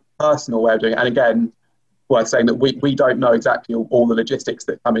my personal way of doing it, and again, worth saying that we don't know exactly all the logistics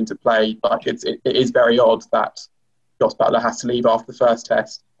that come into play. Like it is very odd that Jos Buttler has to leave after the first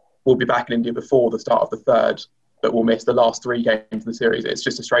test. We'll be back in India before the start of the third, but we'll miss the last 3 games of the series. It's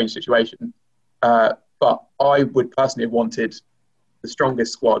just a strange situation. But I would personally have wanted the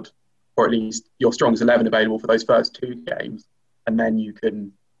strongest squad, or at least your strongest 11 available for those first 2 games, and then you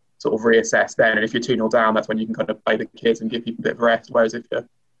can sort of reassess then. And if you're 2-0 down, that's when you can kind of play the kids and give people a bit of rest. Whereas if you're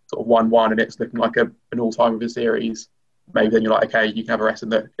sort of 1-1 and it's looking like an all-time of a series, maybe then you're like, okay, you can have a rest in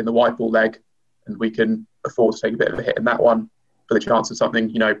the white ball leg, and we can afford to take a bit of a hit in that one for the chance of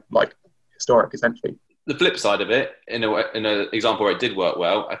something, like historic, essentially. The flip side of it, in an example where it did work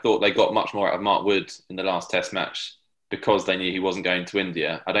well, I thought they got much more out of Mark Wood in the last Test match because they knew he wasn't going to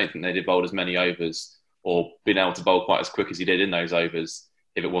India. I don't think they'd have bowled as many overs or been able to bowl quite as quick as he did in those overs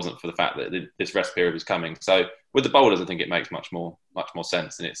if it wasn't for the fact that this rest period was coming. So with the bowlers, I think it makes much more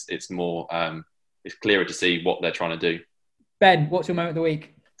sense, and it's more it's clearer to see what they're trying to do. Ben, what's your moment of the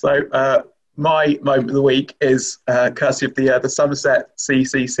week? So my moment of the week is courtesy of the Somerset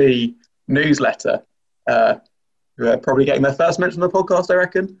CCC newsletter. Who are probably getting their first mention on the podcast, I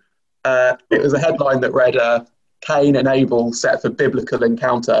reckon. It was a headline that read, Kane and Abel set for biblical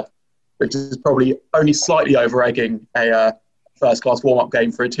encounter, which is probably only slightly over-egging a first-class warm-up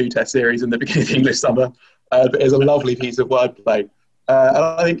game for a 2-test series in the beginning of the English summer. But it's a lovely piece of wordplay. And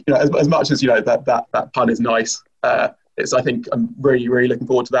I think, as much as, that pun is nice, I think I'm really, really looking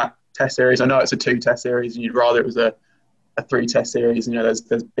forward to that test series. I know it's a 2-test series and you'd rather it was a 3-test series, and there's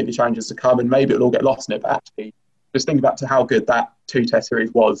bigger challenges to come, and maybe it'll all get lost in it. But actually, just think back to how good that 2-test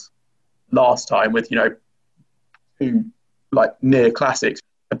series was last time, with 2 near classics.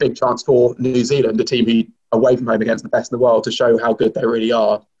 A big chance for New Zealand, a team who away from home against the best in the world, to show how good they really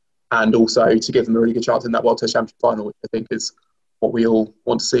are, and also to give them a really good chance in that World Test Championship final, which I think is what we all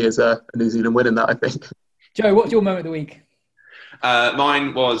want to see as a New Zealand win in that, I think. Joe, what's your moment of the week?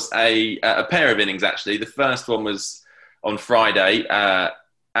 Mine was a pair of innings, actually. The first one was on Friday.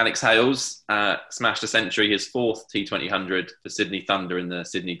 Alex Hales smashed a century, his 4th T20 100 for Sydney Thunder in the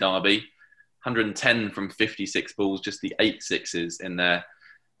Sydney Derby. 110 from 56 balls, just the 8 sixes in there.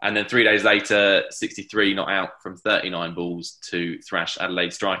 And then 3 days later, 63 not out from 39 balls to thrash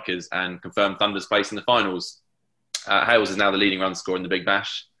Adelaide Strikers and confirm Thunder's place in the finals. Hales is now the leading run scorer in the Big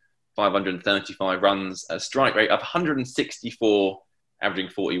Bash, 535 runs, a strike rate of 164,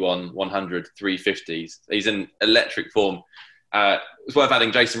 averaging 41, 100, 350s. He's in electric form. It's worth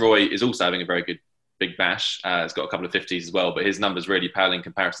adding Jason Roy is also having a very good Big Bash. He's got a couple of 50s as well, but his numbers really pale in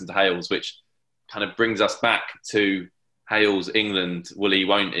comparison to Hales, which kind of brings us back to Hales, England, will he,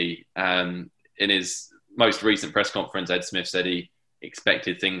 won't he? In his most recent press conference, Ed Smith said he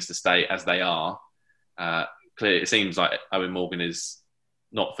expected things to stay as they are. Clearly, it seems like Owen Morgan is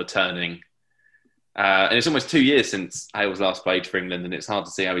not for turning. And it's almost 2 years since Hales last played for England, and it's hard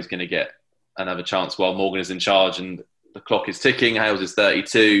to see how he's going to get another chance while Morgan is in charge and the clock is ticking. Hales is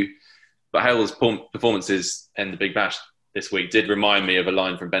 32. But Hales' performances in the Big Bash this week did remind me of a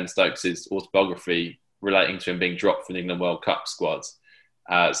line from Ben Stokes' autobiography relating to him being dropped from the England World Cup squad.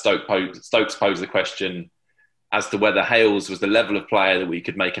 Stokes posed the question as to whether Hales was the level of player that we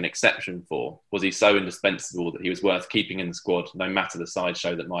could make an exception for. Was he so indispensable that he was worth keeping in the squad no matter the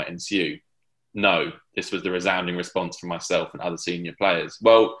sideshow that might ensue? No, this was the resounding response from myself and other senior players.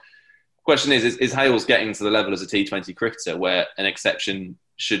 Well, the question is Hales getting to the level as a T20 cricketer where an exception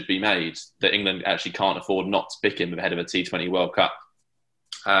should be made, that England actually can't afford not to pick him ahead of a T20 World Cup?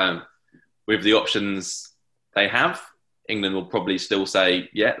 With the options they have, England will probably still say,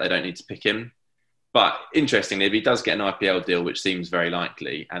 yeah, they don't need to pick him. But interestingly, if he does get an IPL deal, which seems very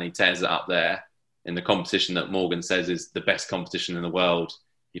likely, and he tears it up there in the competition that Morgan says is the best competition in the world,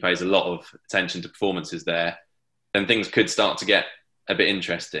 he pays a lot of attention to performances there, then things could start to get a bit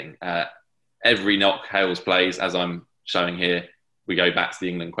interesting. Every knock Hales plays, as I'm showing here, we go back to the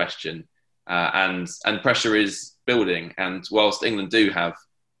England question. And pressure is building. And whilst England do have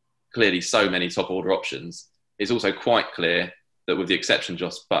clearly so many top order options, it's also quite clear that with the exception of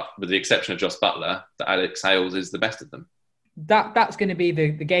Joss Buttler, that Alex Hales is the best of them. That's going to be the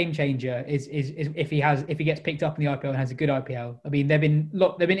game changer. Is if he gets picked up in the IPL and has a good IPL. I mean,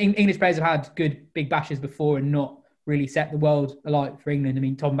 English players have had good Big Bashes before and not really set the world alight for England. I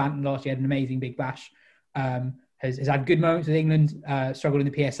mean, Tom Banton last year had an amazing Big Bash. Has had good moments with England. Struggled in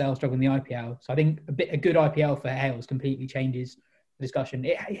the PSL, struggled in the IPL. So I think a good IPL for Hales completely changes the discussion.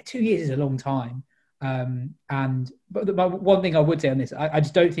 2 years is a long time. But one thing I would say on this, I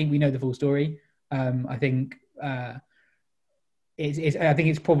just don't think we know the full story. I think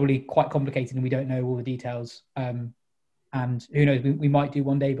it's probably quite complicated and we don't know all the details. And who knows, we might do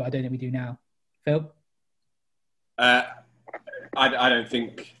one day, but I don't think we do now. Phil? I don't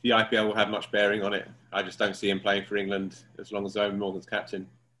think the IPL will have much bearing on it. I just don't see him playing for England as long as Owen Morgan's captain.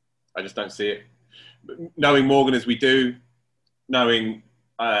 I just don't see it. Knowing Morgan as we do, knowing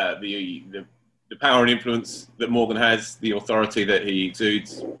the power and influence that Morgan has, the authority that he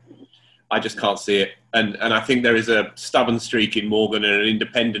exudes, I just can't see it. And I think there is a stubborn streak in Morgan and an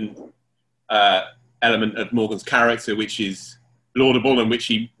independent element of Morgan's character, which is laudable, and which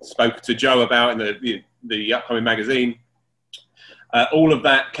he spoke to Joe about in the upcoming magazine. All of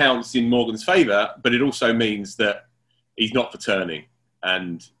that counts in Morgan's favour, but it also means that he's not for turning.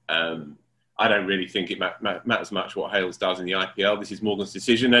 And I don't really think it matters much what Hales does in the IPL. This is Morgan's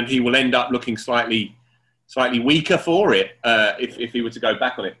decision, and he will end up looking slightly weaker for it if he were to go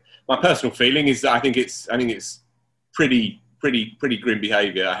back on it. My personal feeling is that I think it's pretty grim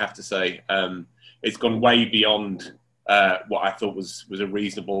behaviour, I have to say. It's gone way beyond what I thought was a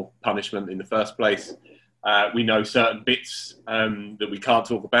reasonable punishment in the first place. We know certain bits that we can't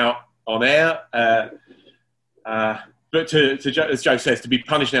talk about on air. But as Joe says, to be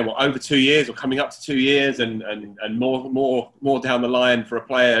punished now, over 2 years or coming up to 2 years and more down the line for a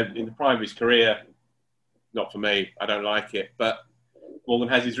player in the prime of his career, not for me. I don't like it. But Morgan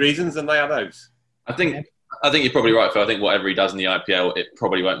has his reasons, and they are those. I think you're probably right, Phil. I think whatever he does in the IPL, it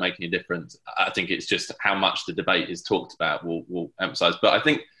probably won't make any difference. I think it's just how much the debate is talked about will emphasise. But I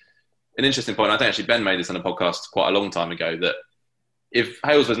think an interesting point, I think actually Ben made this on a podcast quite a long time ago, that if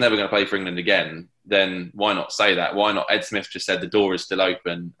Hales was never going to play for England again, then why not say that? Why not? Ed Smith just said the door is still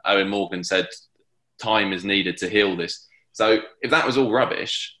open. Owen Morgan said time is needed to heal this. So if that was all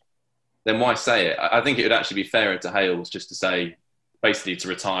rubbish, then why say it? I think it would actually be fairer to Hales just to say, basically to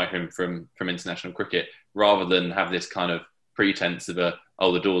retire him from international cricket, rather than have this kind of pretense of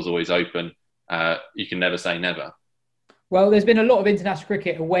the door's always open. You can never say never. Well, there's been a lot of international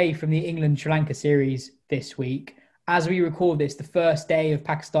cricket away from the England-Sri Lanka series this week. As we record this, the first day of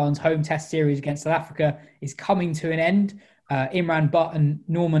Pakistan's home test series against South Africa is coming to an end. Imran Butt and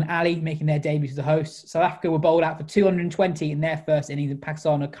Norman Ali making their debuts as the hosts. South Africa were bowled out for 220 in their first innings, and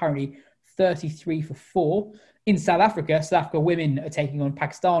Pakistan are currently 33 for 4. In South Africa women are taking on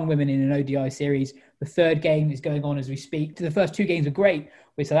Pakistan women in an ODI series. The third game is going on as we speak. The first two games are great,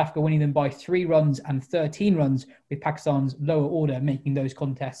 with South Africa winning them by 3 runs and 13 runs, with Pakistan's lower order making those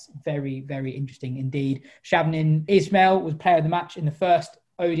contests very, very interesting indeed. Shabnin Ismail was player of the match in the first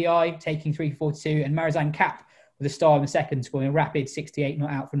ODI, taking 3 for 42, and Marizan Kapp with a star in the second, scoring a rapid 68 not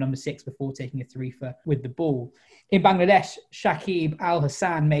out from number 6 before taking a 3 for with the ball. In Bangladesh, Shakib Al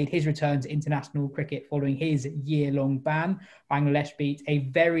Hassan made his return to international cricket following his year-long ban. Bangladesh beat a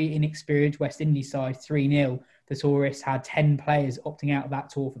very inexperienced West Indies side 3-0. The tourists had 10 players opting out of that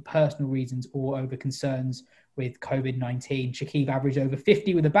tour for personal reasons or over concerns with COVID-19. Shakib averaged over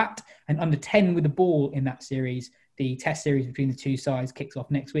 50 with a bat and under 10 with the ball in that series. The test series between the two sides kicks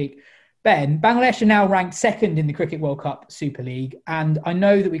off next week. Ben, Bangladesh are now ranked second in the Cricket World Cup Super League. And I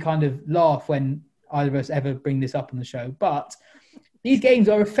know that we kind of laugh when either of us ever bring this up on the show, but these games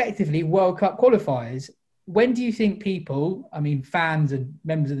are effectively World Cup qualifiers. When do you think people, fans and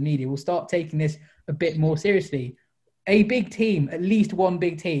members of the media, will start taking this a bit more seriously? A big team, at least one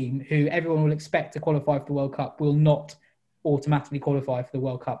big team, who everyone will expect to qualify for the World Cup, will not automatically qualify for the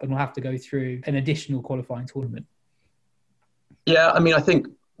World Cup and will have to go through an additional qualifying tournament. Yeah, I think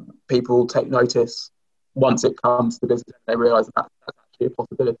people take notice once it comes to business. They realise that that's actually a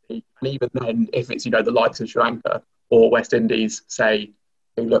possibility. And even then, if it's, the likes of Sri Lanka or West Indies, say,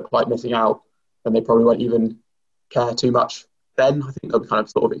 who look like missing out, then they probably won't even care too much then. I think they'll be kind of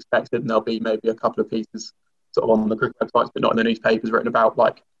sort of expected, and there'll be maybe a couple of pieces sort of on the cricket websites, but not in the newspapers, written about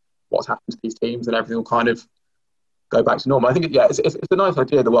like what's happened to these teams, and everything will kind of go back to normal. I think, it's a nice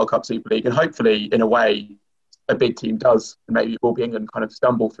idea, the World Cup Super League, and hopefully, in a way, a big team does, and maybe it will be England, kind of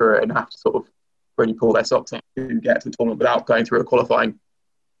stumble through it and have to sort of really pull their socks out to get to the tournament without going through a qualifying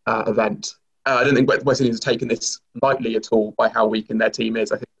event. I don't think West Indies have taken this lightly at all by how weak their team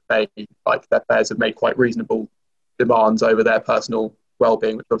is. I think their players have made quite reasonable demands over their personal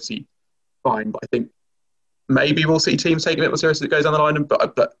well-being, which is obviously fine. But I think maybe we'll see teams take a bit more seriously as it goes down the line.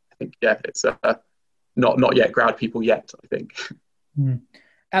 But I think, it's not yet grabbed people yet, I think.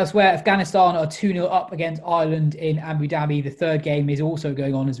 Elsewhere, Afghanistan are 2-0 up against Ireland in Abu Dhabi. The third game is also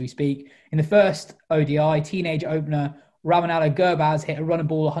going on as we speak. In the first ODI, teenage opener Ramanala Gurbaz hit a run and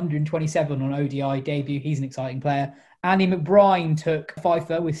ball 127 on ODI debut. He's an exciting player. Andy McBride took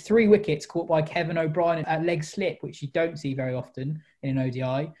Fifer with 3 wickets caught by Kevin O'Brien at leg slip, which you don't see very often in an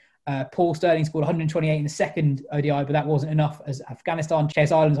ODI. Paul Sterling scored 128 in the second ODI, but that wasn't enough as Afghanistan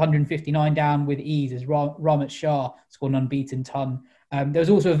chased Ireland's 159 down with ease as Rahmat Shah scored an unbeaten ton. There was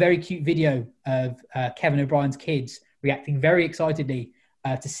also a very cute video of Kevin O'Brien's kids reacting very excitedly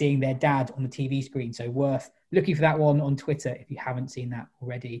to seeing their dad on the TV screen. So worth looking for that one on Twitter if you haven't seen that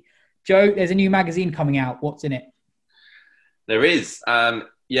already. Joe, there's a new magazine coming out. What's in it? There is.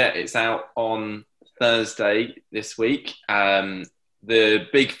 It's out on Thursday this week. The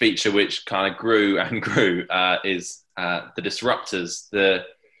big feature, which kind of grew and grew, is The Disruptors, the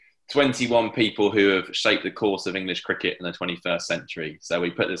 21 people who have shaped the course of English cricket in the 21st century. So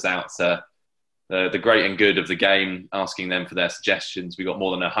we put this out to the great and good of the game, asking them for their suggestions. We got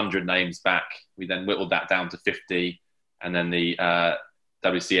more than 100 names back. We then whittled that down to 50, and then the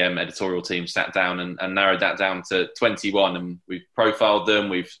WCM editorial team sat down and narrowed that down to 21, and we've profiled them.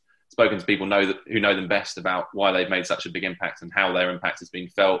 We've spoken to people who know them best about why they've made such a big impact and how their impact has been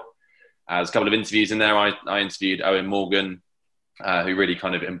felt. There's a couple of interviews in there. I interviewed Owen Morgan, who really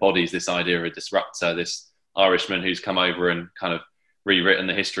kind of embodies this idea of a disruptor, this Irishman who's come over and kind of rewritten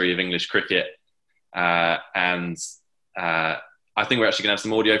the history of English cricket. And I think we're actually going to have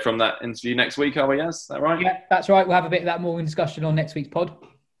some audio from that interview next week, are we, Az? Is that right? Yeah, that's right. We'll have a bit of that Morgan discussion on next week's pod.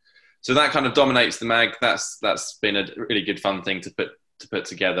 So that kind of dominates the mag. That's been a really good fun thing to put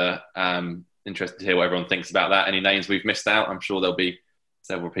together. Interested to hear what everyone thinks about that. Any names we've missed out? I'm sure there'll be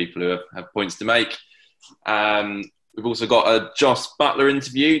several people who have points to make. We've also got a Joss Butler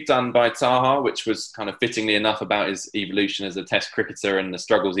interview done by Taha, which was kind of fittingly enough about his evolution as a Test cricketer and the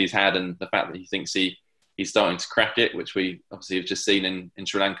struggles he's had, and the fact that he thinks he's starting to crack it, which we obviously have just seen in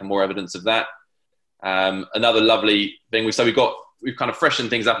Sri Lanka, more evidence of that. Another lovely thing, we've kind of freshened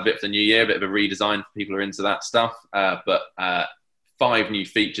things up a bit for the new year, a bit of a redesign for people who are into that stuff, but 5 new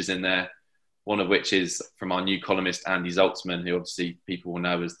features in there, one of which is from our new columnist Andy Zaltzman, who obviously people will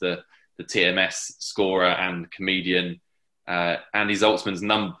know as the TMS scorer and comedian. Andy Zaltzman's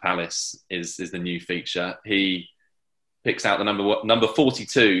Number Palace is the new feature. He picks out the number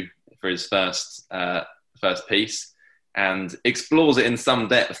 42 for his first piece and explores it in some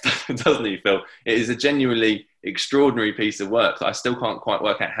depth, doesn't he, Phil? It is a genuinely extraordinary piece of work that I still can't quite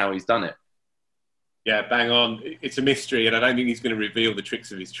work out how he's done it. Yeah, bang on. It's a mystery, and I don't think he's going to reveal the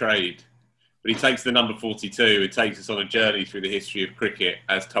tricks of his trade. But he takes the number 42. It takes us on a journey through the history of cricket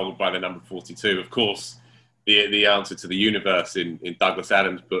as told by the number 42. Of course, the answer to the universe in Douglas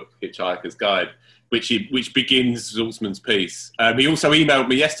Adams' book, Hitchhiker's Guide, which begins Zaltzman's piece. He also emailed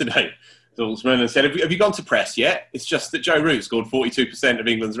me yesterday, Zaltzman, and said, have you gone to press yet? It's just that Joe Root scored 42% of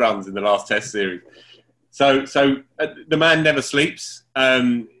England's runs in the last Test series. So the man never sleeps.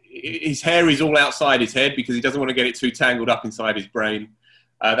 His hair is all outside his head because he doesn't want to get it too tangled up inside his brain.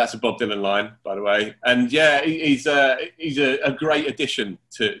 That's a Bob Dylan line, by the way. And yeah, he's a great addition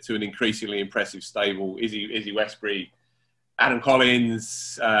to an increasingly impressive stable. Izzy Westbury, Adam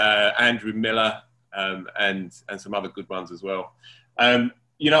Collins, Andrew Miller, and some other good ones as well. I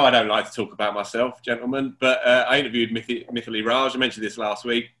don't like to talk about myself, gentlemen, but I interviewed Mithili Raj. I mentioned this last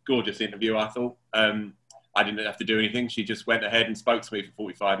week. Gorgeous interview, I thought. I didn't have to do anything. She just went ahead and spoke to me for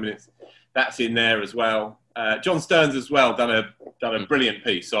 45 minutes. That's in there as well. John Stearns as well done a brilliant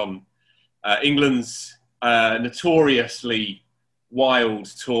piece on England's notoriously wild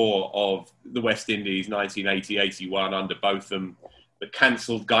tour of the West Indies 1980-81 under Botham, the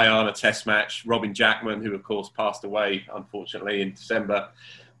cancelled Guyana Test match. Robin Jackman, who of course passed away unfortunately in December,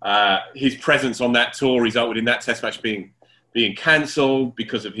 his presence on that tour resulted in that Test match being cancelled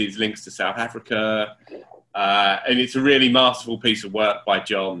because of his links to South Africa. And it's a really masterful piece of work by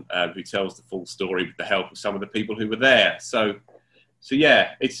John, who tells the full story with the help of some of the people who were there. So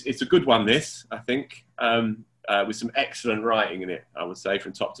yeah, it's a good one, this, I think, with some excellent writing in it, I would say,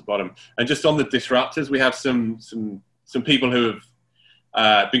 from top to bottom. And just on the disruptors, we have some people who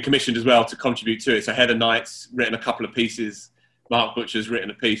have been commissioned as well to contribute to it. So Heather Knight's written a couple of pieces. Mark Butcher's written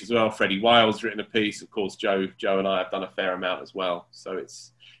a piece as well. Freddie Wiles written a piece. Of course, Joe and I have done a fair amount as well. So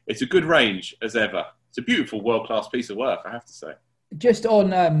it's a good range as ever. It's a beautiful, world-class piece of work, I have to say. Just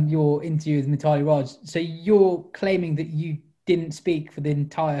on your interview with Mithili Raj, so you're claiming that you didn't speak for the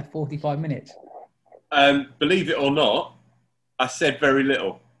entire 45 minutes? Believe it or not, I said very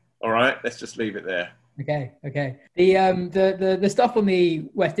little. All right, let's just leave it there. Okay. The stuff on the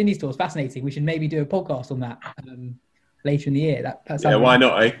West Indies tour is fascinating. We should maybe do a podcast on that later in the year. Why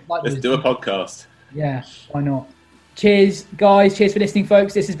not, eh? Let's do a podcast. Yeah, why not? Cheers, guys. Cheers for listening,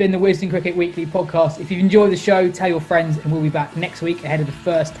 folks. This has been the Wisden Cricket Weekly podcast. If you've enjoyed the show, tell your friends, and we'll be back next week ahead of the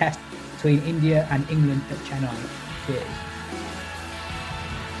first test between India and England at Chennai. Cheers.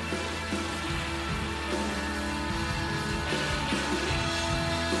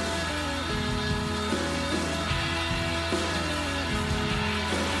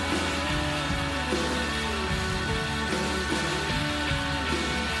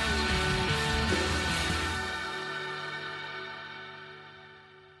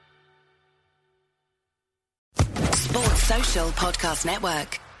 Social Podcast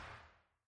Network.